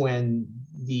 that's when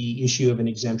the issue of an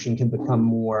exemption can become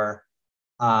more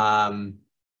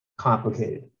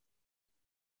complicated.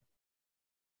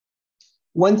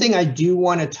 One thing I do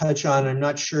want to touch on, I'm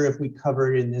not sure if we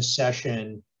covered in this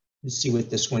session, let's see what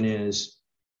this one is.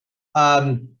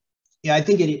 Yeah, I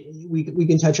think we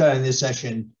can touch on it in this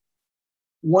session.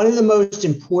 One of the most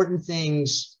important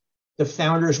things the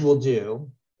founders will do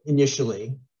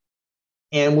initially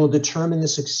and will determine the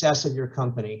success of your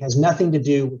company has nothing to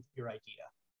do with your idea.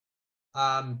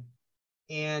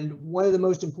 And one of the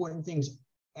most important things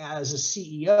as a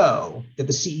CEO that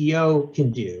the CEO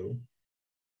can do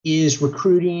is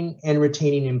recruiting and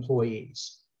retaining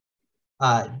employees.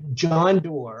 John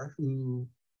Doerr, who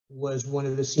was one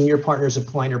of the senior partners of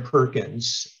Kleiner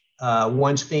Perkins,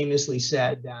 once famously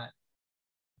said that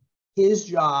his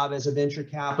job as a venture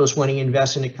capitalist when he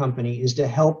invests in a company is to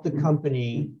help the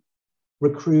company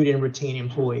recruit and retain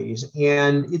employees.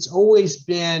 And it's always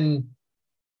been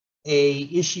an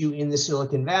issue in the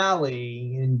Silicon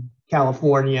Valley, in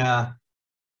California,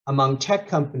 among tech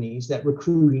companies, that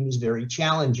recruiting is very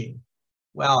challenging.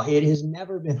 Well, it has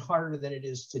never been harder than it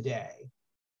is today.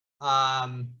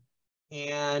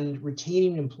 And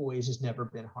retaining employees has never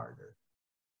been harder.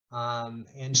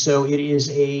 And so it is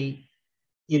a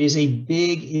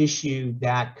big issue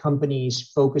that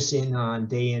companies focus in on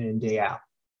day in and day out.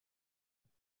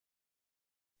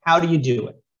 How do you do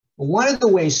it? Well, one of the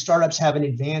ways startups have an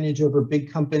advantage over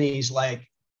big companies like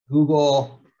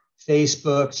Google,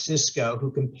 Facebook, Cisco, who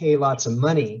can pay lots of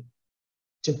money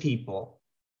to people,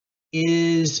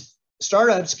 is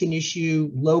startups can issue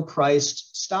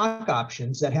low-priced stock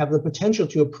options that have the potential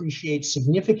to appreciate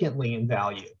significantly in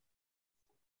value.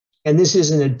 And this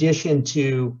is in addition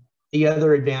to the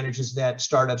other advantages that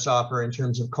startups offer in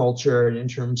terms of culture and in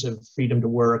terms of freedom to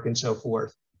work and so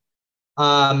forth.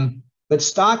 But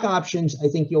stock options, I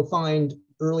think you'll find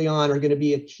early on, are going to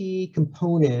be a key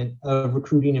component of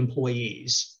recruiting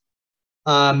employees.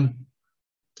 Some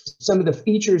of the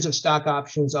features of stock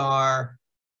options are,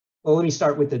 well, let me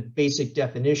start with the basic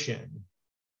definition.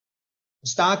 A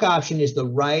stock option is the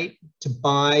right to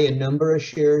buy a number of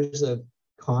shares of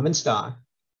common stock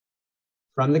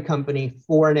from the company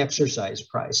for an exercise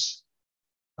price.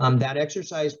 That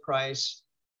exercise price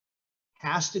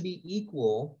has to be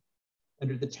equal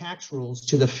under the tax rules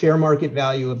to the fair market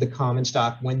value of the common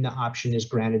stock when the option is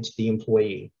granted to the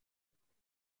employee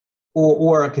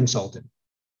or a consultant.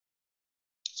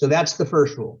 So that's the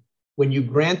first rule. When you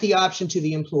grant the option to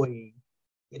the employee,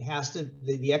 it has to,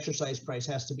 the exercise price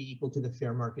has to be equal to the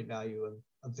fair market value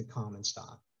of the common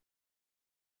stock.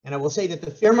 And I will say that the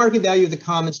fair market value of the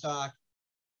common stock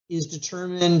is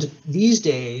determined these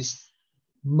days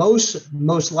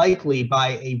most likely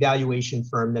by a valuation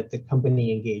firm that the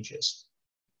company engages.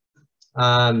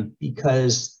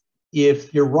 Because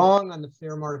if you're wrong on the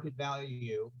fair market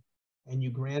value and you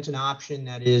grant an option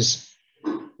that is,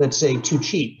 let's say, too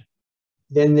cheap,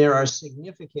 then there are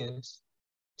significant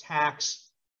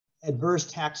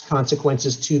adverse tax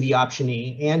consequences to the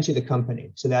optionee and to the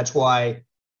company. So that's why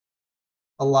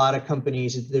a lot of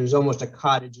companies, there's almost a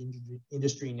cottage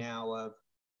industry now of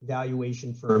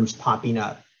valuation firms popping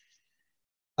up.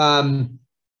 That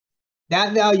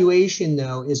valuation,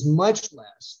 though, is much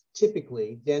less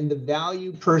typically, than the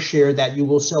value per share that you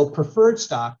will sell preferred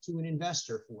stock to an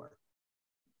investor for.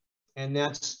 And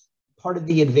that's part of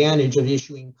the advantage of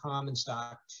issuing common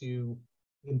stock to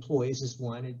employees is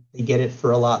one, they get it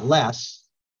for a lot less.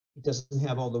 It doesn't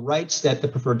have all the rights that the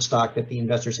preferred stock that the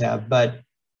investors have, but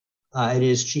it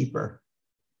is cheaper.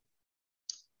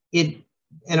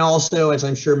 And also, as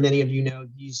I'm sure many of you know,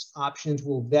 these options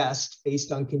will vest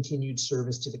based on continued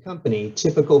service to the company.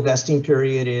 Typical vesting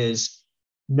period is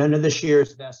none of the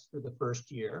shares vest for the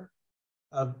first year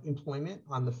of employment.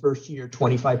 On the first year,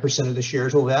 25% of the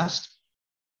shares will vest.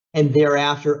 And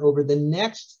thereafter, over the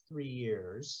next 3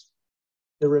 years,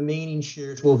 the remaining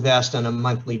shares will vest on a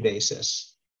monthly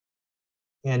basis.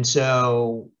 And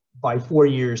so by 4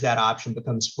 years, that option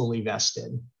becomes fully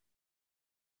vested.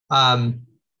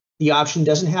 The option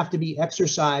doesn't have to be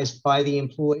exercised by the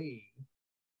employee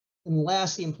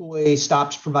unless the employee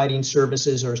stops providing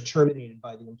services or is terminated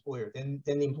by the employer. Then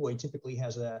the employee typically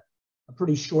has a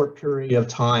pretty short period of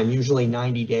time, usually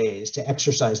 90 days, to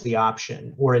exercise the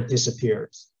option, or it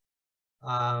disappears.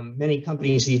 Many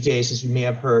companies these days, as you may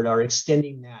have heard, are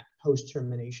extending that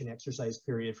post-termination exercise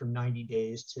period from 90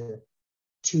 days to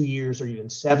 2 years or even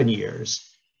 7 years.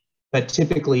 But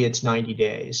typically it's 90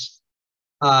 days.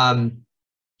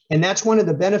 And that's one of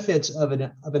the benefits of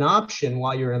an option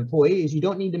while you're an employee is you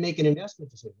don't need to make an investment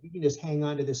decision. You can just hang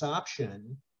on to this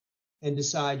option and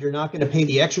decide you're not going to pay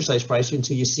the exercise price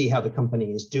until you see how the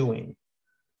company is doing.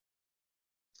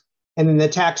 And then the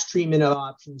tax treatment of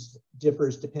options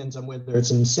depends on whether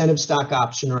it's an incentive stock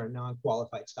option or a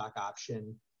non-qualified stock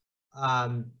option.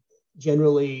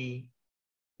 Generally,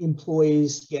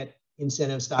 employees get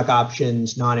incentive stock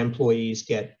options, non-employees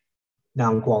get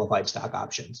non-qualified stock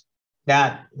options.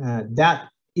 That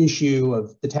issue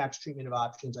of the tax treatment of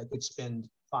options, I could spend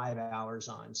 5 hours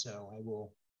on, so I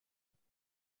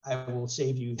will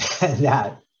save you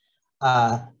that.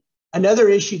 Another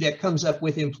issue that comes up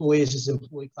with employees is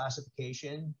employee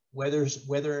classification, whether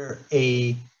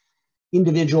a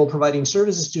individual providing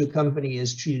services to a company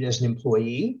is treated as an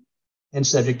employee and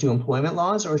subject to employment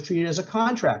laws, or is treated as a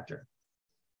contractor.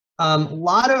 A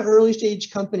lot of early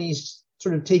stage companies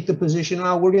sort of take the position,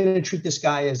 well, we're going to treat this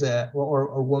guy as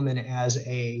or woman as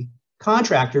a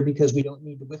contractor because we don't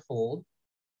need to withhold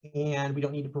and we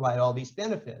don't need to provide all these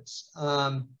benefits.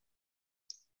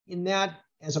 In that,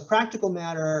 as a practical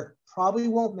matter, probably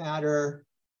won't matter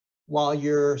while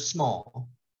you're small.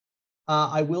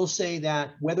 I will say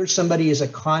that whether somebody is a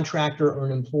contractor or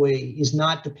an employee is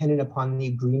not dependent upon the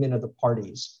agreement of the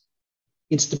parties.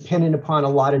 It's dependent upon a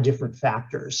lot of different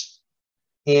factors.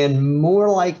 And more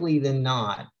likely than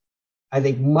not, I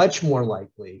think much more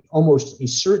likely, almost a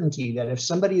certainty that if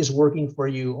somebody is working for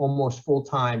you almost full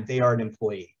time, they are an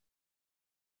employee.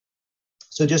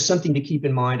 So just something to keep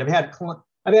in mind. I've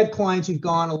had clients who've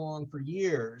gone along for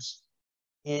years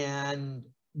and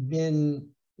been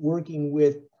working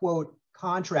with, quote,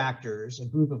 contractors, a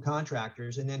group of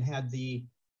contractors, and then had the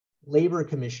Labor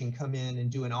Commission come in and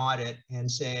do an audit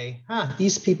and say,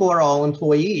 these people are all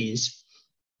employees.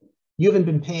 You haven't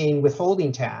been paying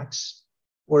withholding tax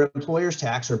or employer's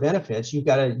tax or benefits. You've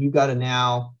got to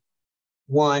now,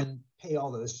 one, pay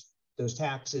all those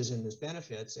taxes and those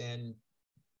benefits, and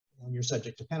you're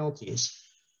subject to penalties.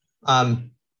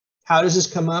 How does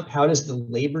this come up? How does the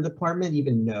Labor Department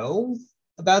even know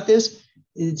about this?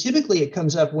 Typically, it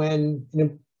comes up when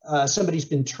somebody's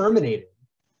been terminated,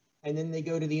 and then they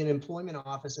go to the unemployment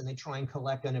office and they try and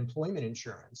collect unemployment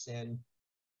insurance, and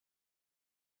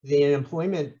the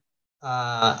unemployment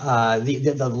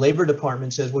the Labor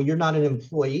Department says, well, you're not an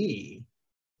employee.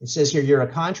 It says here you're a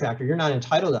contractor. You're not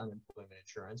entitled to unemployment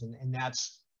insurance, and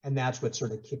that's what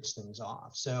sort of kicks things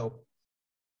off. So,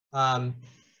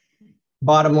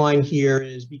 bottom line here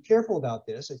is be careful about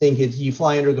this. I think you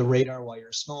fly under the radar while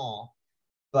you're small,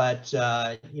 but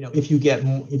if you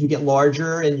get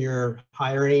larger and you're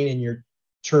hiring and you're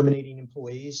terminating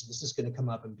employees, this is going to come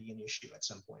up and be an issue at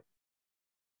some point.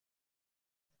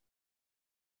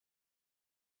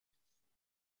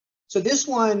 So this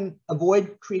one,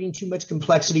 avoid creating too much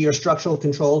complexity or structural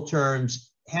control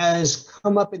terms, has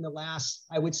come up in the last,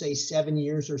 I would say, 7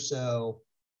 years or so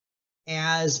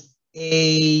as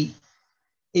a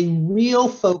real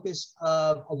focus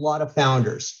of a lot of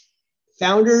founders.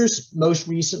 Founders most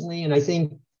recently, and I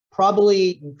think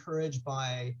probably encouraged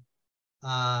by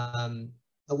the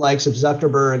likes of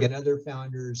Zuckerberg and other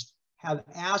founders, have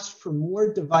asked for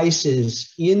more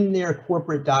devices in their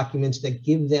corporate documents that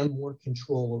give them more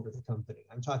control over the company.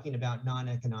 I'm talking about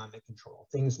non-economic control,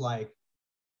 things like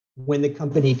when the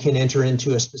company can enter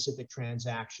into a specific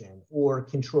transaction, or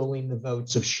controlling the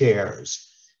votes of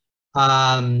shares,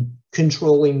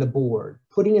 controlling the board,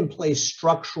 putting in place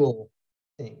structural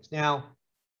things. Now,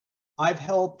 I've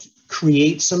helped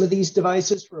create some of these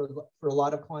devices for a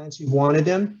lot of clients who wanted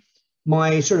them.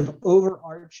 My sort of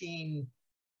overarching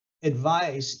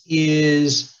advice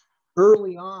is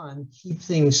early on, keep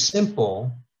things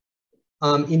simple.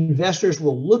 Investors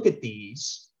will look at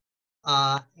these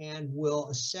and will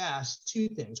assess two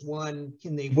things. One,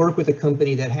 can they work with a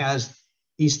company that has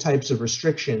these types of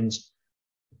restrictions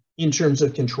in terms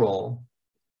of control?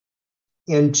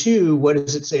 And two, what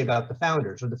does it say about the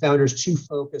founders? Are the founders too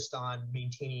focused on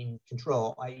maintaining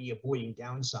control, i.e. avoiding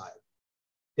downside,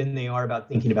 than they are about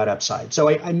thinking about upside? So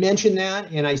I mention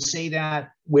that, and I say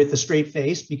that with a straight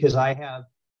face because I have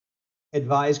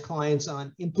advised clients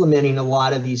on implementing a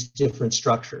lot of these different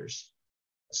structures.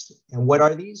 And what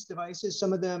are these devices?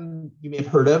 Some of them you may have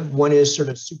heard of. One is sort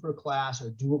of super class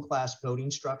or dual class voting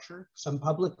structure. Some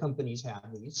public companies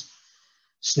have these.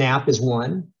 Snap is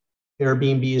one.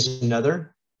 Airbnb is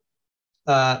another.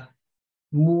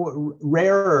 More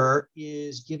rarer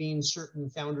is giving certain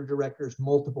founder directors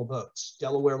multiple votes.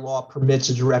 Delaware law permits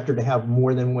a director to have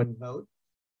more than one vote.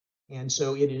 And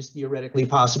so it is theoretically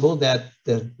possible that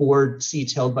the board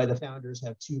seats held by the founders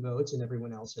have 2 votes and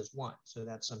everyone else has 1. So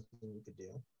that's something you could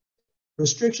do.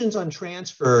 Restrictions on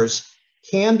transfers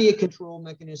can be a control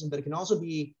mechanism, but it can also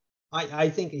be, I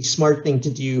think, a smart thing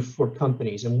to do for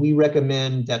companies. And we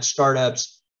recommend that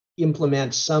startups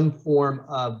implement some form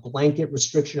of blanket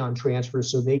restriction on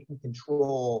transfers so they can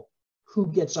control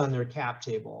who gets on their cap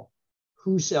table,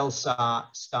 who sells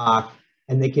stock,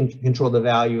 and they can control the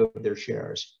value of their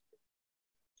shares.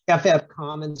 FF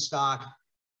common stock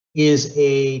is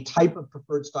a type of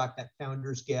preferred stock that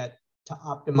founders get to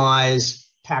optimize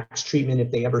tax treatment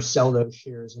if they ever sell those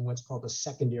shares in what's called a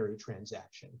secondary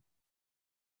transaction.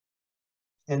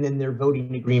 And then there are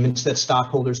voting agreements that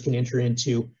stockholders can enter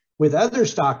into with other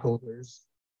stockholders,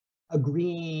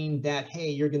 agreeing that, hey,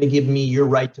 you're going to give me your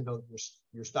right to vote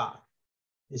your stock.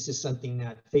 This is something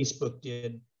that Facebook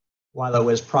did while it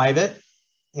was private,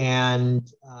 and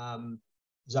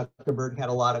Zuckerberg had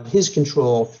a lot of his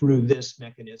control through this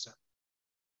mechanism.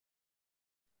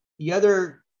 The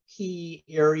other key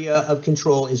area of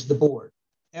control is the board.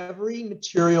 Every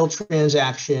material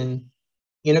transaction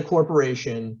in a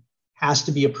corporation has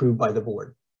to be approved by the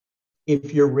board.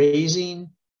 If you're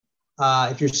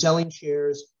if you're selling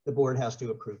shares, the board has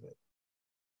to approve it.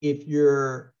 If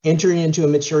you're entering into a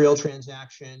material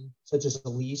transaction, such as a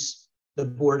lease, the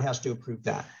board has to approve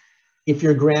that. If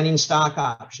you're granting stock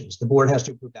options, the board has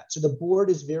to approve that. So the board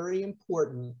is very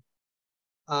important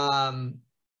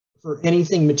for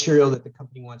anything material that the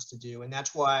company wants to do. And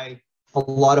that's why a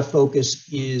lot of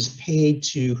focus is paid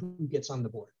to who gets on the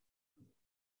board.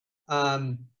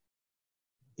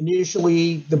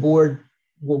 Initially, the board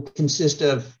will consist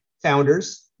of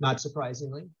founders, not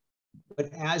surprisingly.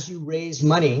 But as you raise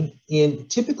money,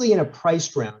 typically in a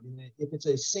priced round, if it's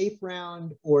a safe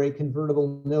round or a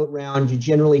convertible note round, you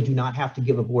generally do not have to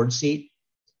give a board seat.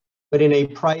 But in a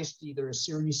priced, either a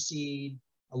Series Seed,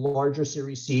 a larger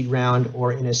Series Seed round,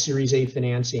 or in a Series A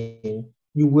financing,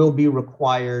 you will be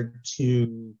required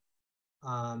to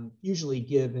usually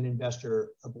give an investor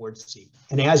a board seat.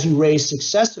 And as you raise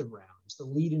successive rounds, the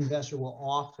lead investor will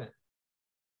often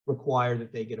require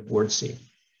that they get a board seat.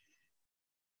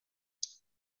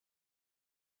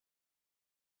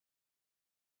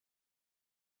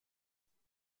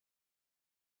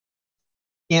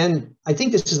 And I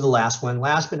think this is the last one.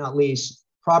 Last but not least,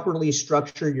 properly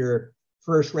structure your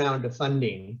first round of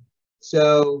funding.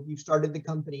 So you've started the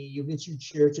company, you've issued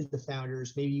shares to the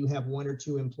founders, maybe you have 1 or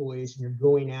 2 employees and you're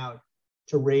going out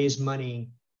to raise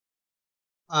money.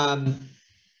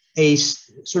 A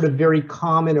sort of very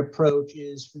common approach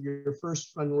is for your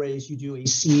first fundraise, you do a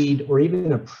seed or even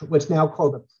what's now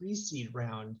called a pre-seed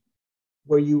round,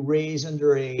 where you raise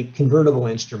under a convertible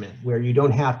instrument where you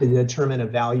don't have to determine a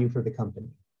value for the company.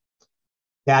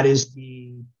 That is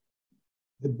the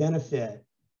benefit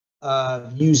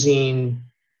of using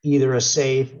either a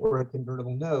safe or a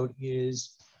convertible note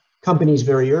is companies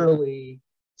very early,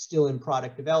 still in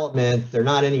product development, there are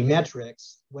not any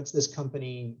metrics. What's this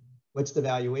company? What's the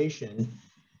valuation?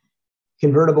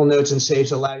 Convertible notes and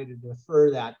safes allow you to defer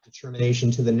that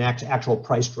determination to the next actual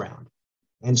priced round.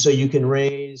 And so you can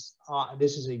raise,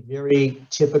 this is a very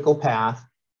typical path,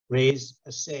 raise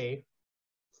a safe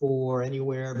for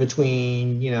anywhere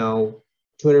between,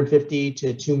 $250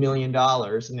 to $2 million.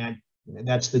 And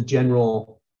that's the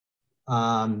general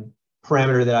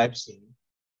parameter that I've seen.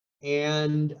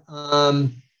 And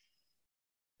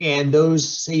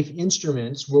those safe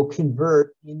instruments will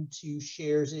convert into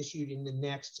shares issued in the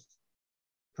next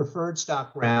preferred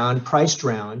stock round, priced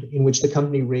round, in which the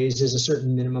company raises a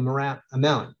certain minimum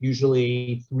amount,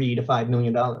 usually $3 to $5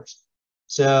 million.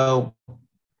 So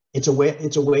it's a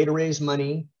way to raise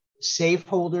money. Safe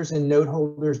holders and note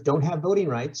holders don't have voting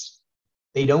rights.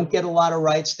 They don't get a lot of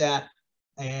rights that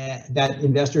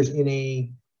investors in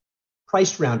a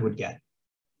priced round would get.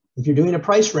 If you're doing a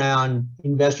price round,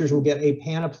 investors will get a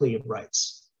panoply of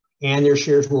rights, and their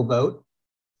shares will vote.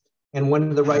 And one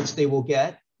of the rights they will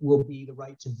get will be the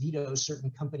right to veto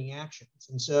certain company actions.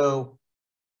 And so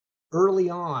early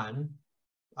on,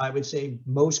 I would say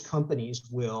most companies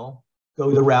will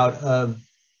go the route of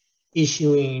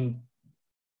issuing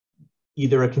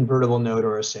either a convertible note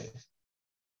or a safe.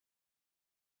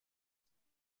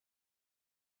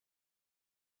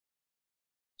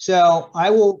 So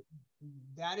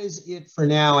that is it for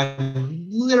now. I'm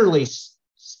literally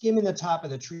skimming the top of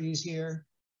the trees here.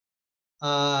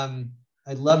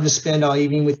 I'd love to spend all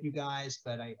evening with you guys,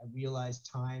 but I realize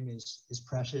time is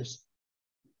precious.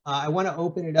 I want to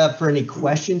open it up for any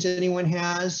questions anyone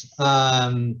has.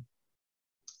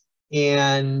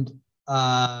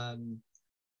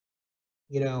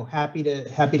 You know, happy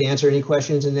to answer any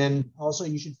questions. And then also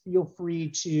you should feel free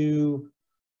to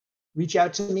reach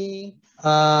out to me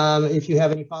if you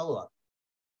have any follow-up.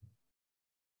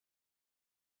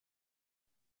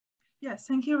 Yes,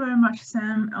 thank you very much,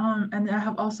 Sam. And I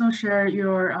have also shared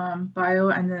your bio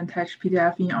and then attached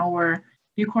PDF in our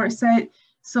DECODE site.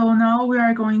 So now we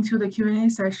are going to the Q&A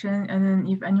session. And then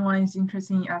if anyone is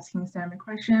interested in asking Sam a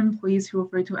question, please feel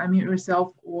free to unmute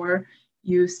yourself or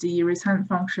use the raise hand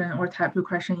function or type your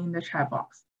question in the chat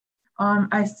box.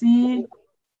 I see.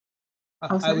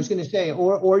 I was going to say,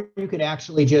 or you could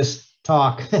actually just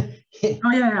talk. Oh,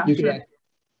 yeah, sure.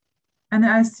 And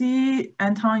then I see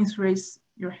Anton is raised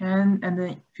your hand, and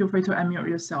then feel free to unmute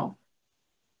yourself.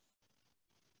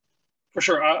 For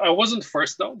sure. I wasn't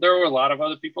first, though. There were a lot of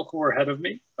other people who were ahead of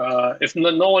me. If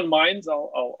no one minds,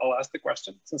 I'll ask the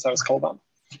question since I was called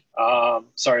on.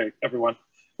 Sorry, everyone.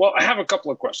 Well, I have a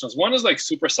couple of questions. One is like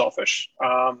super selfish,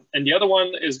 and the other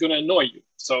one is going to annoy you.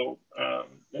 So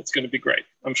it's going to be great,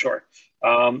 I'm sure.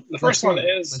 The first one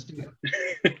is,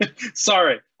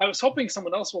 sorry, I was hoping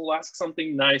someone else will ask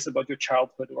something nice about your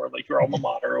childhood or like your alma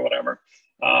mater or whatever.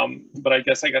 But I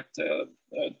guess I got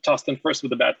tossed in first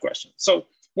with a bad question. So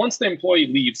once the employee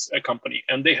leaves a company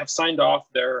and they have signed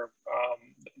off their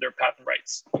patent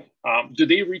rights, do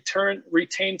they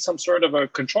retain some sort of a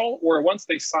control, or once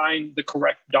they sign the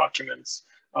correct documents,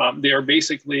 they are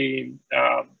basically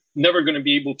never going to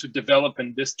be able to develop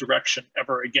in this direction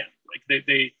ever again? Like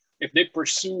if they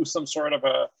pursue some sort of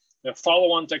a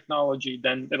follow-on technology,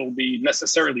 then it'll be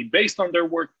necessarily based on their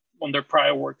work, on their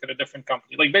prior work at a different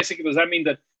company. Like basically, does that mean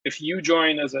that if you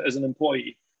join as an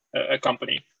employee a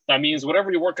company, that means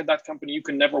whatever you work at that company, you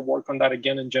can never work on that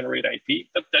again and generate IP?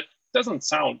 That doesn't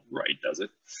sound right, does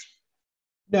it?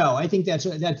 No, I think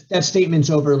that statement's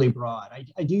overly broad.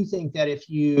 I do think that if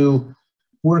you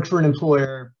work for an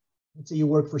employer, let's say you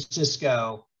work for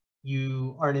Cisco,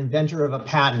 you are an inventor of a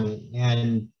patent,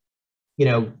 and you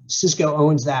know Cisco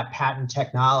owns that patent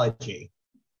technology.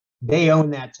 They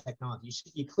own that technology.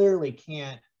 You clearly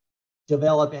can't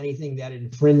develop anything that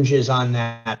infringes on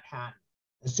that patent,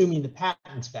 assuming the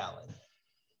patent's valid.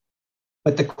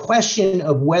 But the question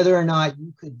of whether or not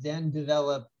you could then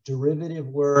develop derivative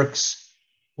works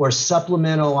or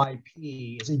supplemental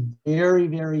IP is a very,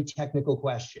 very technical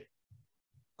question.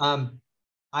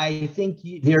 I think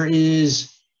there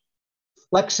is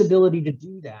flexibility to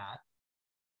do that,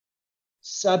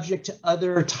 subject to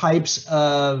other types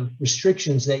of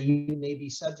restrictions that you may be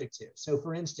subject to. So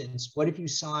for instance, what if you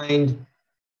signed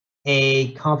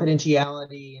a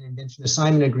confidentiality and invention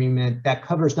assignment agreement that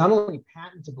covers not only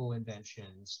patentable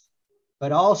inventions,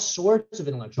 but all sorts of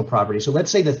intellectual property? So let's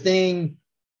say the thing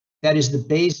that is the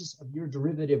basis of your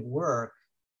derivative work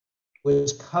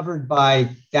was covered by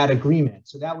that agreement.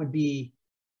 So that would be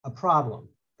a problem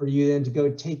for you then to go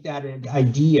take that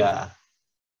idea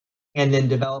and then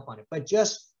develop on it. But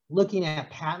just looking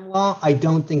at patent law, I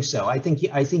don't think so. I think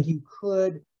you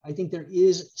could. I think there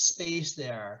is space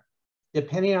there,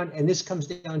 depending on, and this comes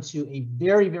down to a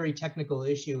very, very technical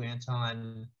issue,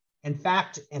 Anton, and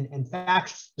fact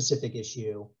specific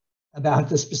issue about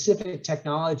the specific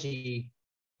technology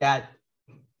that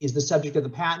is the subject of the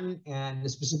patent and the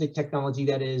specific technology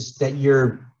that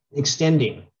you're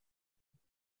extending.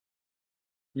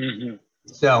 Mm-hmm.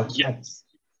 So yes.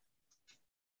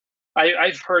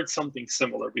 I've heard something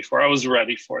similar before. I was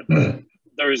ready for that.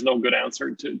 There is no good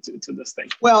answer to this thing.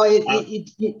 Well,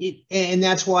 and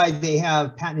that's why they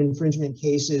have patent infringement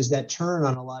cases that turn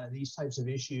on a lot of these types of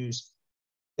issues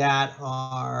that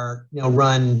are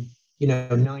run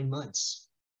 9 months,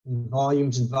 and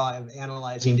volumes and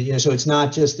analyzing, so it's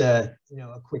not just a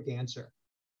quick answer.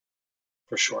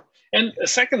 For sure. And a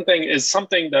second thing is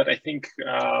something that I think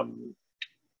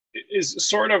is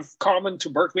sort of common to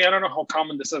Berkeley. I don't know how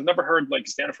common this is. I've never heard like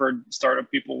Stanford startup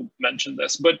people mention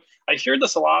this, but I hear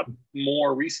this a lot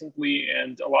more recently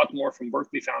and a lot more from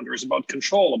Berkeley founders about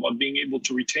control, about being able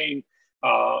to retain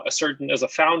as a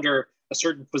founder, a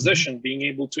certain position, being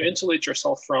able to insulate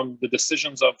yourself from the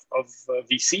decisions of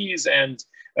VCs and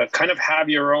kind of have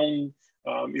your own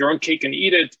cake and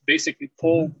eat it, basically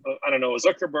pull, I don't know, a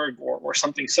Zuckerberg or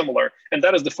something similar. And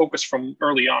that is the focus from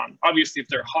early on. Obviously, if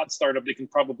they're a hot startup, they can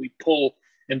probably pull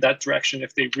in that direction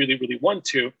if they really, really want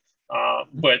to.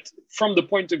 But from the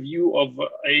point of view of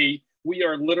we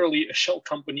are literally a shell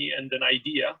company and an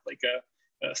idea, like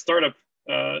a startup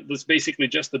that's basically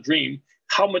just a dream.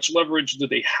 How much leverage do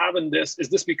they have in this? Is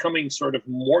this becoming sort of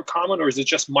more common, or is it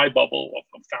just my bubble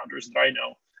of founders that I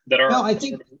know that are I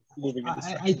think, sort of moving in this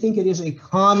direction? I think it is a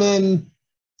common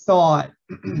thought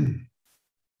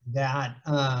that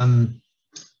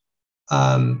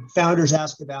founders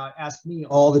ask me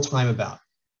all the time about.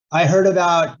 I heard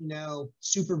about,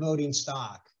 super voting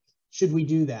stock. Should we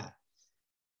do that?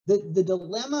 The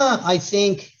dilemma, I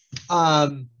think,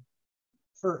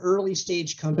 for early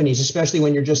stage companies, especially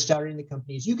when you're just starting the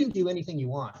companies, you can do anything you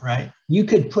want, right? You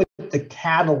could put the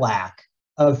Cadillac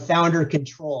of founder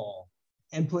control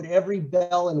and put every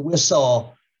bell and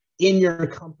whistle in your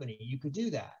company. You could do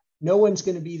that. No one's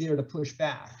going to be there to push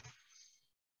back.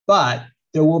 But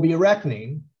there will be a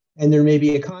reckoning and there may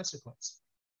be a consequence.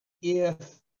 If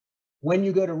when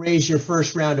you go to raise your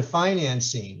first round of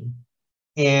financing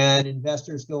and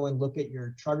investors go and look at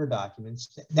your charter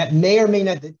documents, that may or may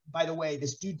not, by the way,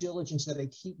 this due diligence that I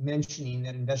keep mentioning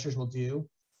that investors will do,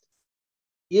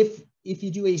 if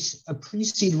you do a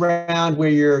pre-seed round where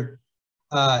you're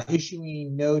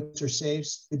issuing notes or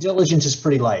safes, the diligence is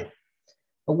pretty light.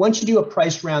 But once you do a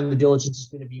price round, the diligence is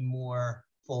going to be more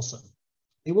fulsome.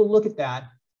 They will look at that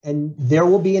and there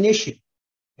will be an issue.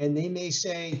 And they may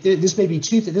say, this may be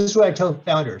this is what I tell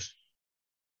founders.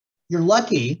 You're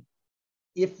lucky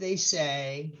if they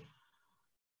say,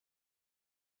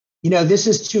 this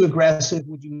is too aggressive.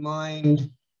 Would you mind,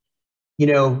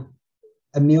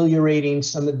 ameliorating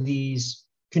some of these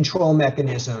control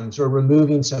mechanisms or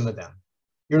removing some of them?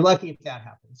 You're lucky if that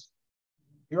happens.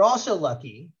 You're also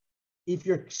lucky if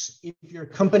your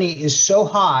company is so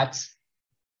hot,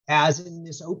 as in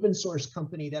this open source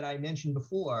company that I mentioned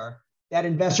before, that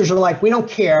investors are like, we don't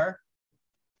care.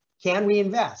 Can we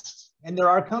invest? And there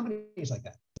are companies like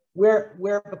that. Where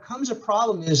it becomes a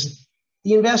problem is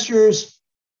the investors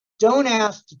don't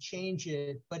ask to change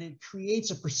it, but it creates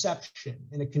a perception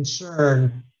and a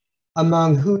concern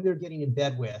among who they're getting in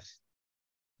bed with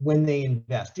when they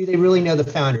invest. Do they really know the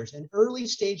founders? And early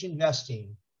stage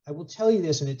investing, I will tell you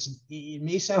this, and it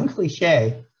may sound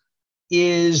cliche,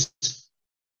 is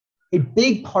a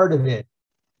big part of it.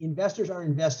 Investors are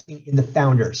investing in the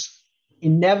founders.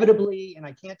 Inevitably, and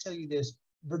I can't tell you this,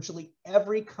 virtually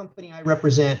every company I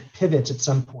represent pivots at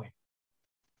some point.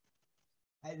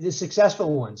 The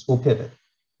successful ones will pivot.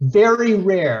 Very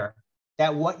rare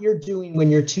that what you're doing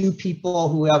when you're two people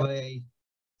who have a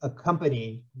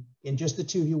company and just the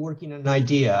two of you working on an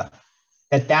idea,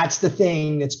 that's the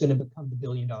thing that's going to become the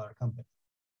billion-dollar company.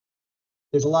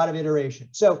 There's a lot of iteration.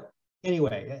 So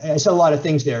anyway, I said a lot of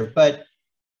things there, but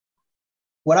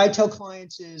what I tell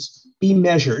clients is be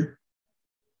measured.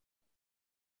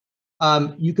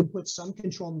 You can put some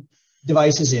control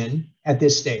devices in at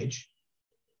this stage,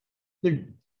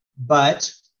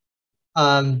 but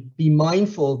be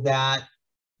mindful that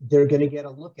they're going to get a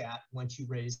look at once you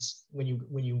raise when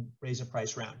you raise a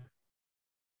price round.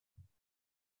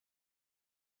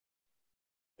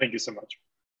 Thank you so much.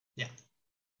 Yeah.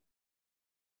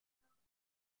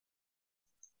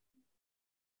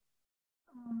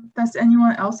 Does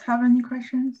anyone else have any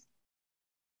questions?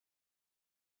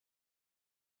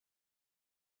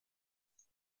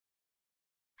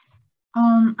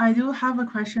 I do have a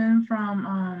question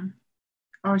from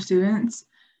our students.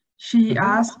 She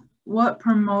asked, what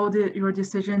promoted your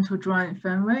decision to join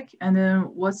Fenwick? And then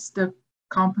what's the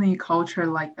company culture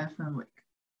like at Fenwick?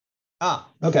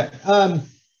 Okay.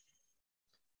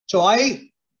 So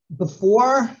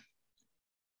before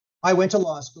I went to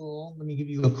law school, let me give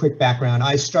you a quick background.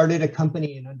 I started a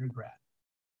company in undergrad.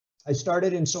 I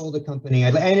started and sold a company. I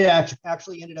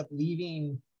actually ended up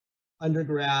leaving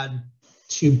undergrad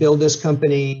to build this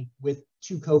company with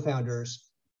two co-founders.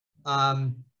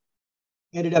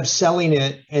 Ended up selling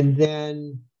it and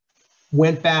then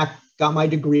went back, got my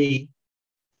degree,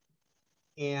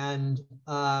 and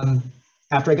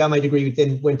after I got my degree,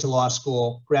 then went to law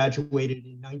school, graduated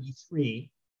in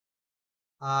 '93,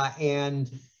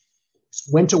 and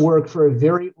went to work for a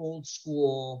very old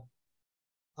school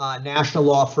national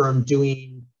law firm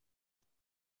doing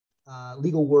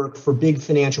legal work for big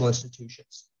financial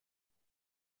institutions.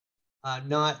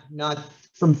 Not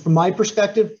from my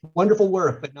perspective, wonderful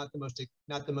work, but not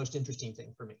the most interesting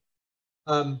thing for me.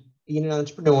 Being an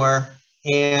entrepreneur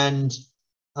and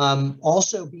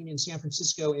also being in San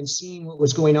Francisco and seeing what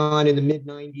was going on in the mid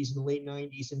 '90s and the late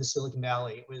 '90s in the Silicon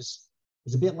Valley, it was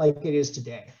a bit like it is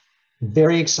today.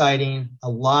 Very exciting, a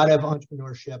lot of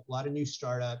entrepreneurship, a lot of new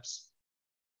startups.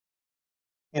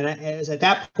 And at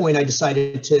that point, I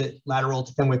decided to lateral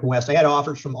to Fenwick West. I had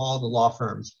offers from all the law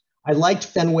firms. I liked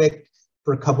Fenwick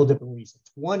for a couple different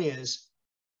reasons. One is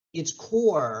its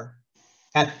core,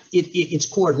 its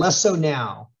core, less so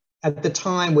now, at the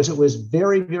time it was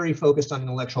very, very focused on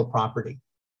intellectual property.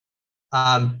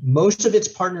 Most of its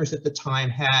partners at the time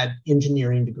had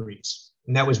engineering degrees,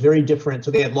 and that was very different.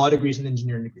 So they had law degrees and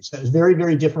engineering degrees. That was very,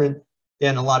 very different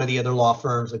than a lot of the other law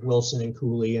firms like Wilson and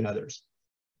Cooley and others.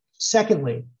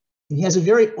 Secondly, it has a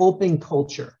very open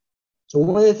culture. So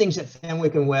one of the things that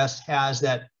Fenwick and West has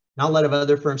that not a lot of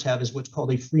other firms have is what's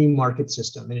called a free market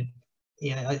system. And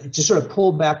it just sort of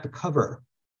pulled back the cover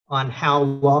on how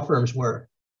law firms work.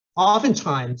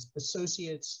 Oftentimes,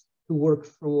 associates who work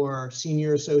for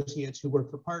senior associates who work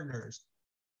for partners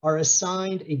are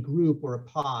assigned a group or a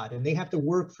pod, and they have to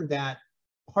work for that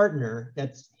partner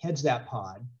that heads that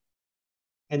pod,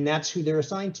 and that's who they're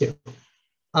assigned to.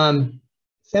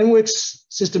 Fenwick's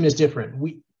system is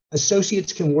different.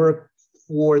 Associates can work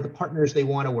for the partners they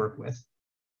want to work with.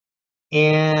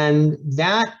 And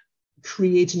that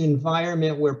creates an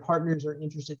environment where partners are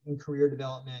interested in career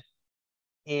development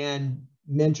and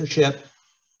mentorship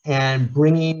and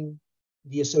bringing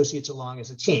the associates along as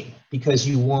a team, because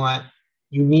you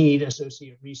need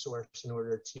associate resource in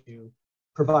order to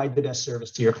provide the best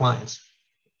service to your clients.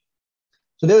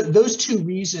 So those two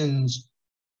reasons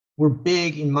were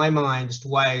big in my mind as to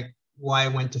why I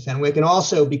went to Fenwick, and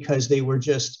also because they were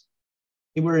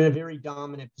in a very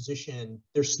dominant position.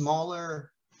 They were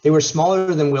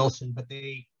smaller than Wilson, but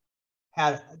they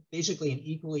had basically an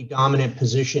equally dominant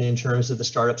position in terms of the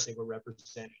startups they were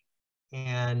representing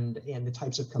and the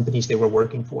types of companies they were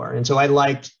working for. And so I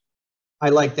liked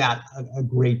that a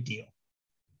great deal.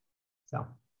 So.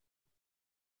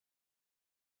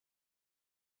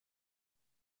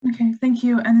 Okay, thank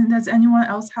you. And does anyone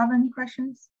else have any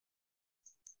questions?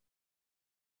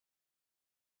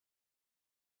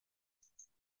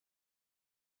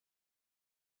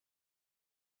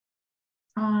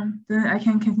 Then I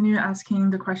can continue asking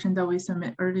the question that we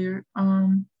submitted earlier.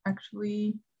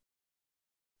 Actually,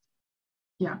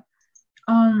 yeah.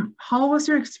 How was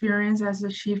your experience as the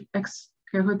Chief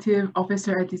Executive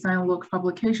Officer at Design Look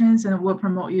Publications, and what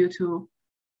prompted you to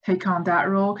take on that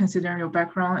role, considering your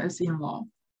background is in law?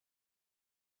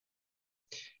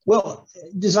 Well,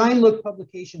 Design Look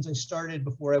Publications, I started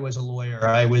before I was a lawyer.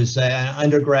 I was an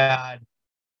undergrad.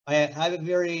 I have a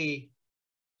very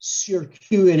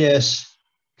circuitous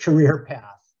career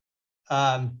path.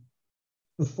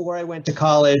 Before I went to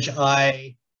college,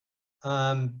 I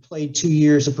played 2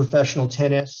 years of professional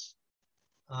tennis.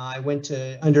 I went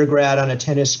to undergrad on a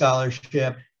tennis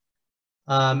scholarship.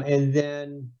 And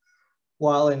then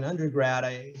while in undergrad,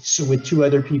 with 2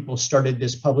 other people, started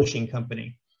this publishing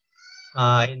company.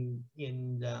 I'm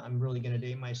really going to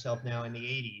date myself now, in the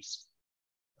 80s.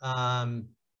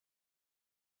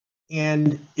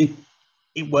 And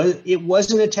it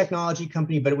wasn't a technology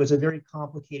company, but it was a very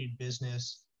complicated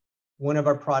business. One of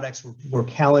our products were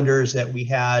calendars that we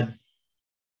had.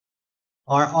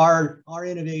 Our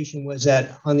innovation was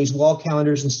that on these wall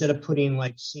calendars, instead of putting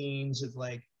like scenes of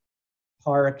like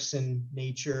parks and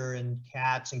nature and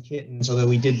cats and kittens, although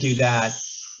we did do that,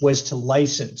 was to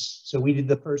license. So we did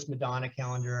the first Madonna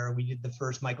calendar, we did the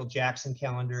first Michael Jackson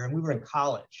calendar, and we were in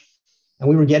college. And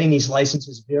we were getting these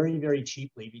licenses very, very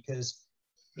cheaply because,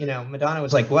 Madonna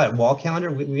was like, what, wall calendar?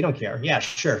 We don't care. Yeah,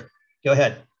 sure. Go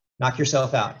ahead. Knock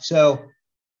yourself out. So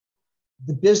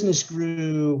the business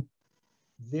grew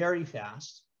very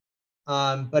fast,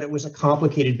 but it was a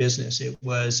complicated business. It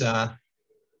was,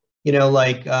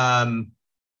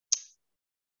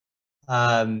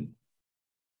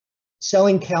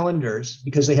 selling calendars,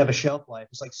 because they have a shelf life,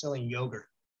 it's like selling yogurt.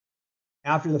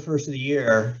 After the first of the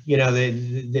year,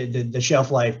 the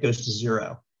shelf life goes to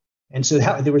 0. And so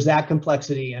there was that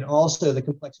complexity, and also the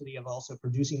complexity of also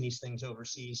producing these things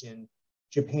overseas in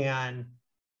Japan,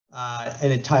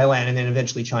 and in Thailand, and then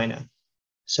eventually China.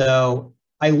 So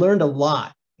I learned a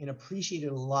lot and appreciated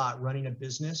a lot running a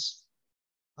business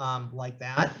like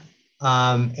that.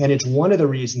 And it's one of the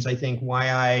reasons I think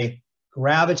why I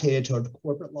gravitated toward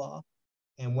corporate law,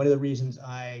 and one of the reasons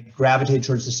I gravitated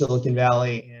towards the Silicon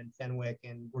Valley and Fenwick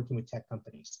and working with tech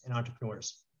companies and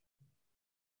entrepreneurs.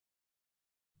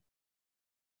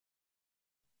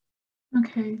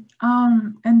 Okay,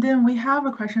 and then we have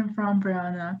a question from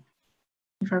Brianna.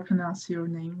 If I pronounce your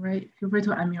name right, feel free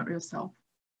to unmute yourself.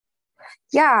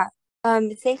 Yeah,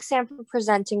 thanks, Sam, for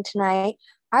presenting tonight.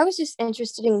 I was just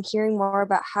interested in hearing more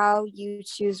about how you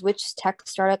choose which tech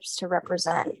startups to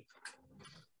represent.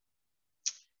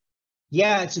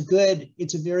 Yeah, it's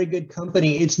a very good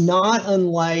company. It's not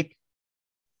unlike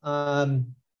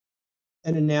an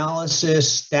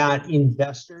analysis that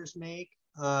investors make.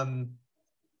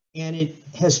 And it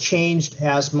has changed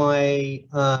as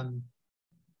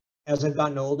as I've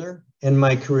gotten older and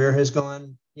my career has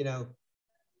gone,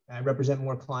 I represent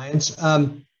more clients.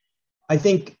 I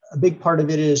think a big part of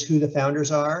it is who the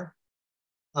founders are,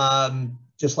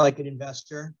 just like an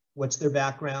investor, what's their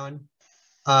background.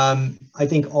 I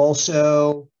think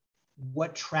also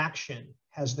what traction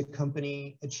has the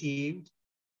company achieved.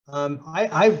 As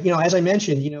I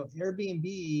mentioned,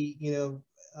 Airbnb,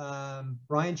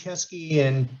 Brian Chesky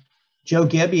and Joe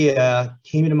Gebbia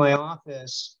came into my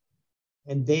office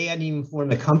and they hadn't even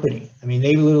formed the company. I mean,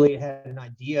 they literally had an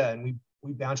idea and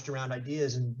we bounced around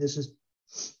ideas, and this is,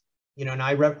 and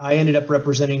I ended up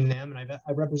representing them, and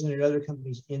I represented other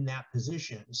companies in that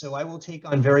position. So I will take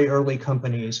on very early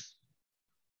companies.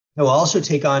 I will also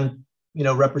take on,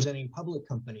 representing public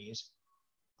companies.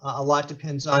 A lot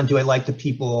depends on, do I like the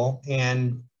people,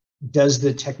 and does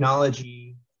the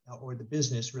technology or the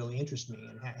business really interest me,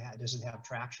 and does it have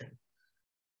traction?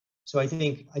 So I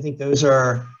think those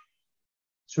are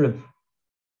sort of,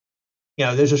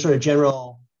 those are sort of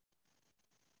general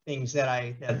things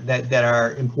that that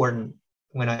are important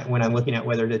when I'm looking at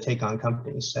whether to take on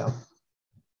companies. So.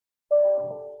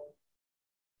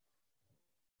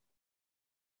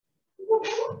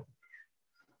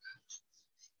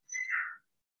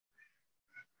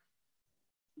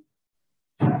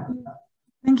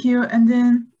 Thank you. And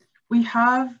then we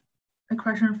have a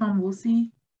question from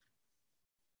Lucy.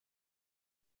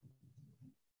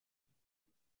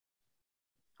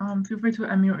 Feel free to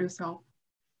unmute yourself.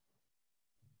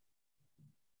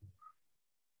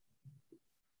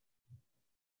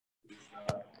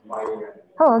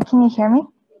 Hello, can you hear me?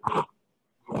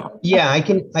 Yeah, I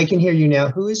can hear you now.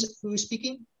 Who is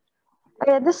speaking?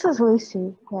 Yeah, this is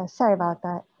Lucy. Yeah, sorry about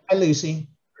that. Hi, Lucy.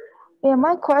 Yeah,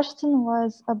 my question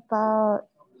was about,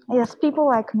 yes, people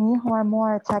like me who are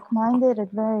more tech-minded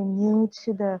and very new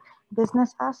to the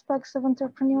business aspects of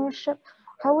entrepreneurship.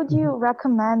 How would you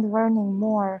recommend learning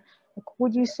more? Like,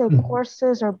 would you say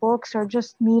courses or books, or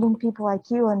just meeting people like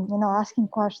you and asking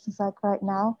questions like right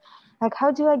now? Like,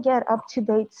 how do I get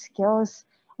up-to-date skills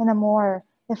in a more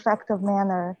effective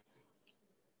manner?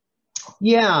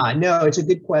 Yeah, no, it's a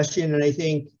good question, and I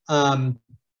think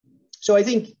so. I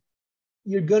think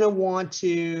you're going to want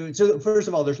to. So first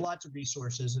of all, there's lots of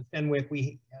resources at Fenwick.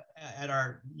 You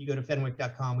go to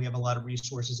fenwick.com. We have a lot of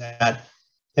resources at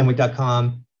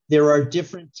fenwick.com. There are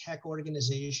different tech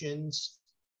organizations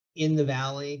in the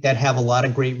Valley that have a lot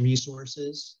of great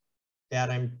resources that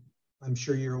I'm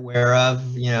sure you're aware of.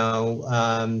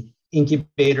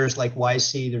 Incubators like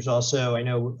YC. There's also, I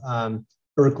know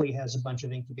Berkeley has a bunch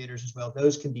of incubators as well.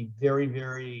 Those can be very,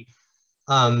 very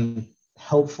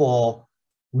helpful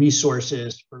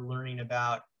resources for learning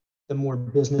about the more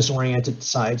business-oriented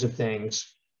sides of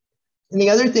things. And the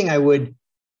other thing I would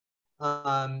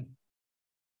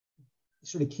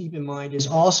sort of keep in mind is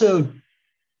also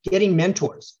getting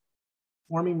mentors,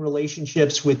 forming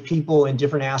relationships with people in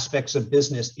different aspects of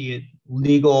business, be it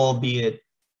legal, be it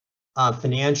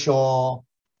financial,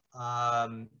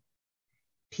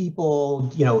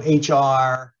 people,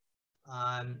 HR.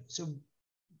 So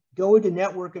go to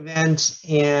network events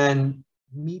and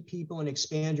meet people and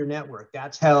expand your network.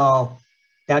 That's how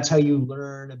you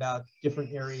learn about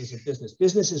different areas of business.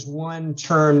 Business is one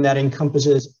term that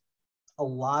encompasses a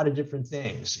lot of different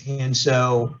things. And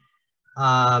so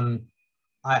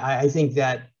I think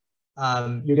that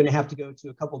you're going to have to go to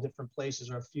a couple different places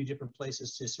or a few different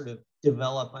places to sort of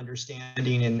develop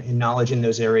understanding and knowledge in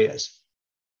those areas.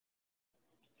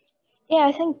 Yeah,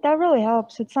 I think that really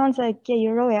helps. It sounds like,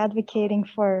 you're really advocating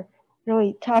for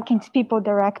really talking to people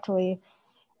directly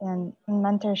and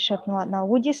mentorship and whatnot.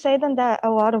 Would you say then that a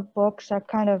lot of books are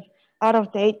kind of out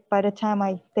of date by the time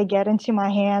they get into my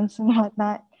hands and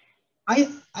whatnot? I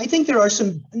think there are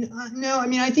some,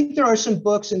 I think there are some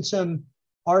books and some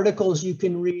articles you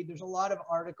can read. There's a lot of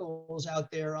articles out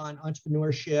there on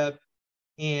entrepreneurship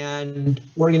and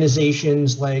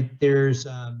organizations. Like there's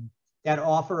that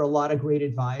offer a lot of great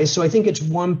advice. So I think it's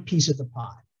one piece of the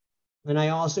pie. And I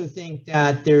also think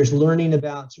that there's learning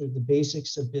about sort of the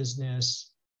basics of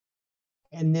business.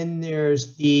 And then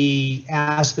there's the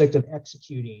aspect of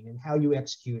executing and how you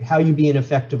execute, how you be an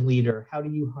effective leader, how do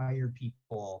you hire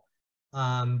people,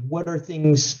 what are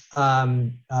things,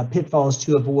 pitfalls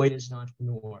to avoid as an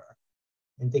entrepreneur,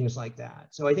 and things like that.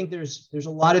 So I think there's a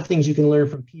lot of things you can learn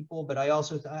from people, but I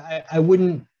also I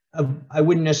wouldn't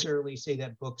necessarily say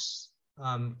that books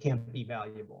can't be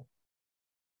valuable.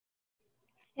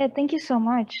 Yeah, thank you so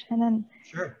much. And then,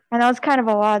 Sure. and that was kind of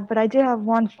a lot, but I do have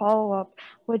one follow-up,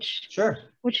 which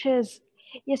is,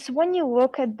 yes, when you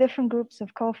look at different groups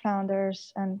of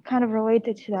co-founders and kind of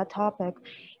related to that topic,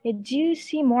 do you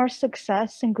see more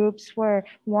success in groups where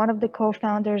one of the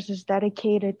co-founders is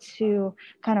dedicated to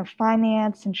kind of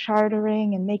finance and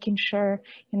chartering and making sure,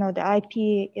 you know, the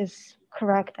IP is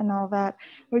correct and all that?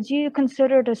 Or do you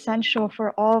consider it essential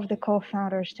for all of the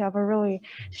co-founders to have a really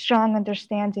strong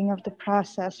understanding of the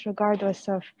process, regardless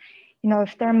of, you know,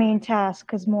 if their main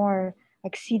task is more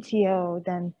like CTO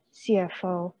than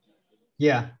CFO?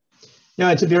 Yeah, no,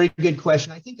 it's a very good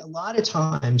question. I think a lot of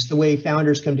times the way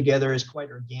founders come together is quite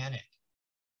organic.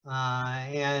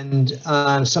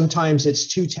 Sometimes it's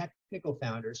two technical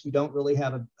founders who don't really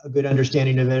have a good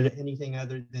understanding of anything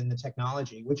other than the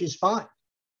technology, which is fine.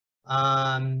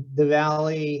 The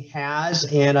Valley has,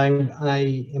 and I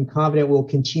am confident will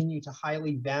continue to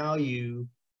highly value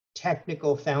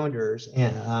technical founders,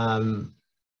 and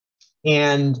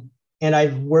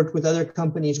I've worked with other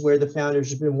companies where the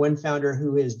founders have been one founder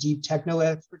who has deep techno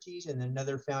expertise and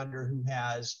another founder who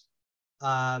has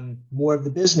more of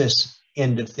the business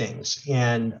end of things.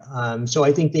 And so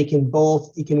I think it can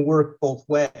work both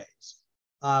ways.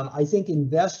 I think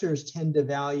investors tend to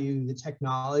value the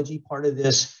technology part of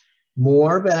this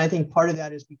more, but I think part of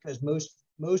that is because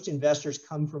most investors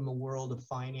come from a world of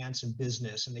finance and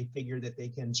business, and they figure that they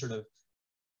can sort of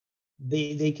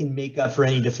they can make up for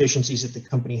any deficiencies that the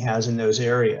company has in those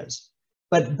areas.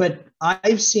 But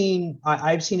I've seen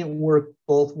it work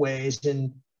both ways,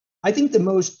 and I think the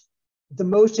most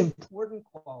important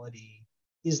quality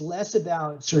is less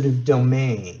about sort of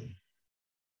domain,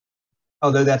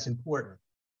 although that's important,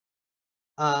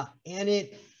 and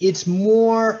it's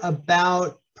more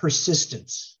about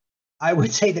persistence. I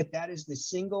would say that is the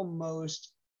single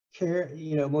most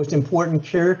important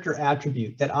character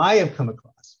attribute that I have come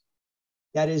across.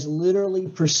 That is literally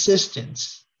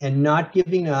persistence and not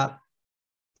giving up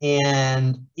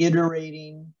and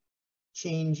iterating,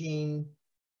 changing,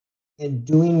 and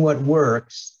doing what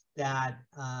works. That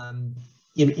from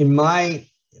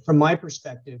my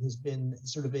perspective has been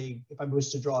sort of if I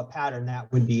was to draw a pattern, that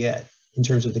would be it in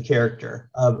terms of the character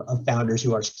of founders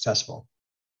who are successful.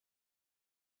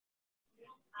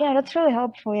 Yeah, that's really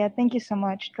helpful. Yeah, thank you so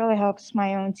much. It really helps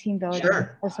my own team building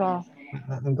as well.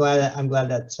 I'm glad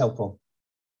that's helpful.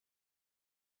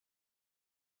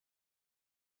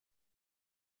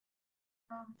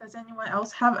 Does anyone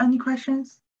else have any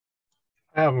questions?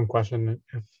 I have one question,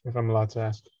 if I'm allowed to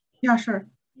ask. Yeah, sure.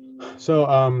 So,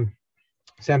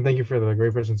 Sam, thank you for the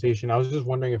great presentation. I was just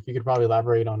wondering if you could probably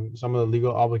elaborate on some of the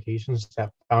legal obligations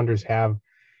that founders have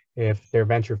if their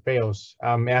venture fails.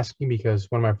 I'm asking because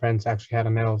one of my friends actually had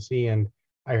an LLC, and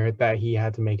I heard that he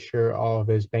had to make sure all of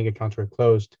his bank accounts were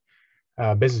closed,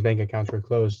 business bank accounts were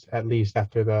closed, at least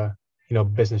after the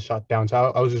business shut down.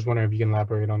 So I was just wondering if you can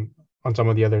elaborate on some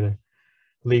of the other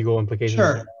legal implications.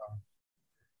 Sure.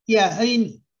 Yeah, I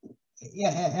mean,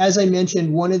 as I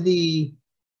mentioned, one of the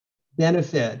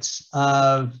benefits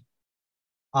of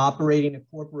operating a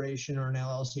corporation or an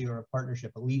LLC or a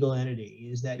partnership, a legal entity,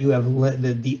 is that you have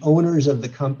the owners of the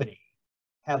company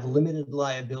have limited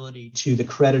liability to the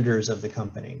creditors of the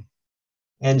company.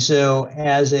 And so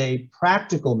as a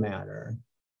practical matter,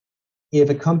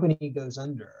 if a company goes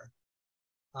under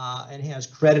and has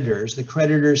creditors, the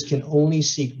creditors can only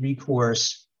seek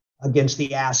recourse against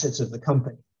the assets of the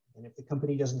company. And if the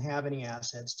company doesn't have any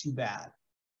assets, too bad.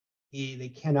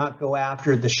 They cannot go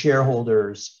after the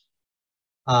shareholders.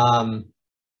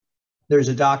 There's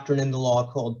a doctrine in the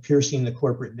law called piercing the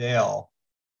corporate veil.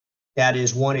 That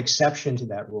is one exception to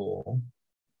that rule,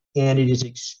 and it is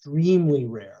extremely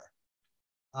rare.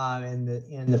 And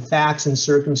the facts and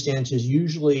circumstances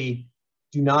usually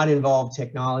do not involve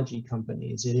technology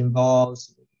companies. It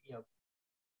involves,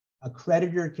 a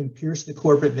creditor can pierce the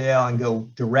corporate veil and go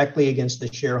directly against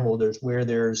the shareholders where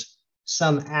there's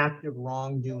some act of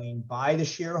wrongdoing by the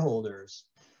shareholders,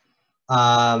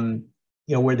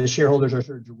 where the shareholders are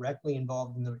sort of directly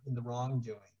involved in the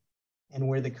wrongdoing, and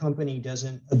where the company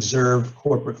doesn't observe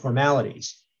corporate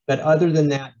formalities. But other than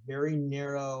that very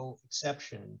narrow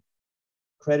exception,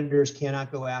 creditors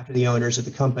cannot go after the owners of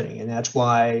the company. And that's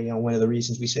why, you know, one of the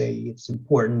reasons we say it's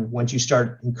important once you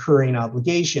start incurring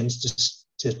obligations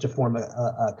to form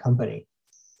a company.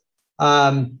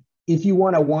 If you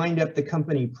want to wind up the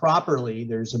company properly,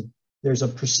 there's a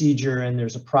procedure and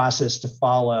there's a process to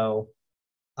follow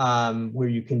where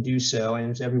you can do so.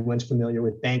 And everyone's familiar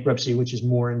with bankruptcy, which is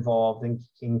more involved and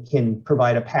can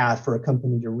provide a path for a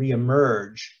company to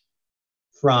reemerge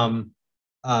from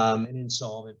an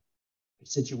insolvent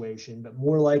situation. But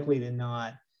more likely than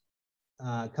not,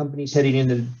 companies heading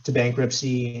into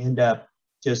bankruptcy end up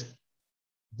just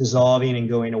dissolving and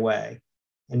going away.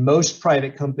 And most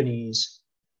private companies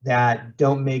that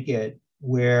don't make it,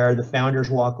 where the founders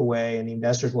walk away and the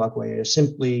investors walk away, are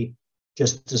simply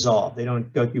just dissolved. They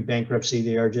don't go through bankruptcy.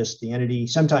 They are just the entity.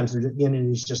 Sometimes the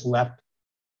entity is just left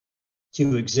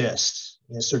to exist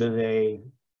as sort of a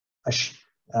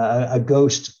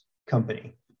ghost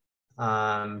company.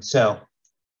 So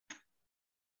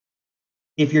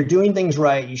if you're doing things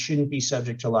right, you shouldn't be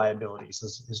subject to liabilities,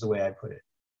 is the way I put it.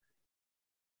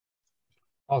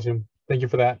 Awesome. Thank you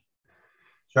for that.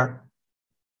 Sure.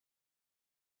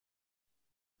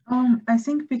 I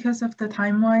think because of the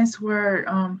time-wise, we're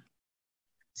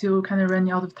still kind of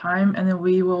running out of time, and then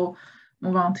we will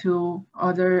move on to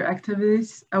other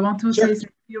activities. I want to say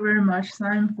thank you very much,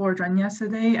 Sam, for joining us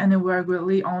today, and we're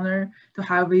greatly honored to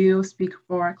have you speak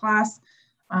for our class,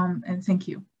 and thank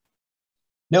you.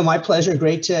 No, my pleasure.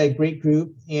 Great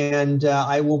group, and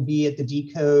I will be at the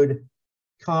DECODE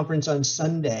conference on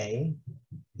Sunday,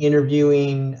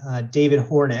 interviewing David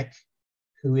Hornick,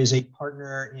 who is a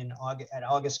partner at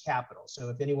August Capital. So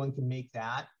if anyone can make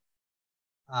that,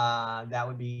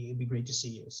 it'd be great to see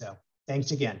you. So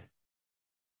thanks again.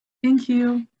 Thank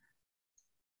you.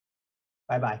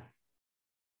 Bye-bye.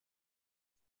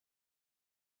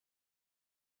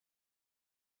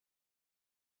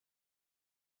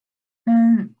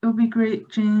 And it would be great,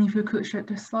 Jane, if you could share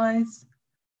the slides.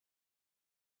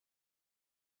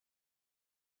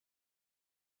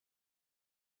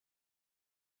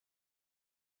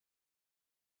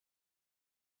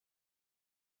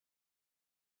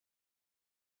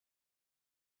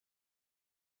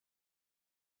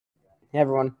 Hey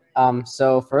everyone.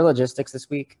 So for logistics this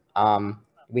week,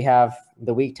 we have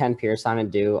the week 10 peer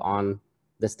assignment due on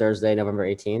this Thursday, November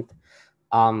 18th.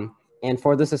 And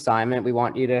for this assignment, we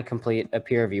want you to complete a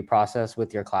peer review process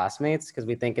with your classmates because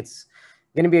we think it's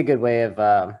going to be a good way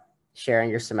of sharing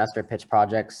your semester pitch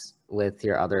projects with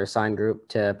your other assigned group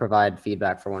to provide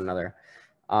feedback for one another.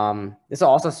 This will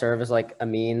also serve as like a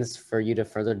means for you to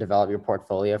further develop your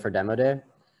portfolio for demo day.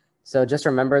 So just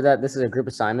remember that this is a group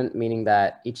assignment, meaning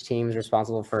that each team is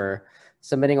responsible for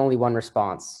submitting only one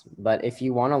response. But if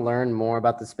you want to learn more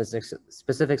about the specifics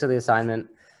of the assignment,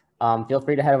 feel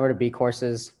free to head over to B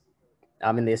courses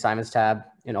in the assignments tab,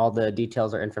 and all the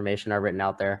details or information are written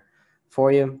out there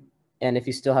for you. And if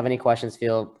you still have any questions,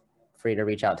 feel free to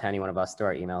reach out to any one of us through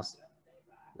our emails.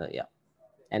 But yeah.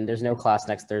 And there's no class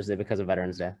next Thursday because of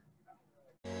Veterans Day.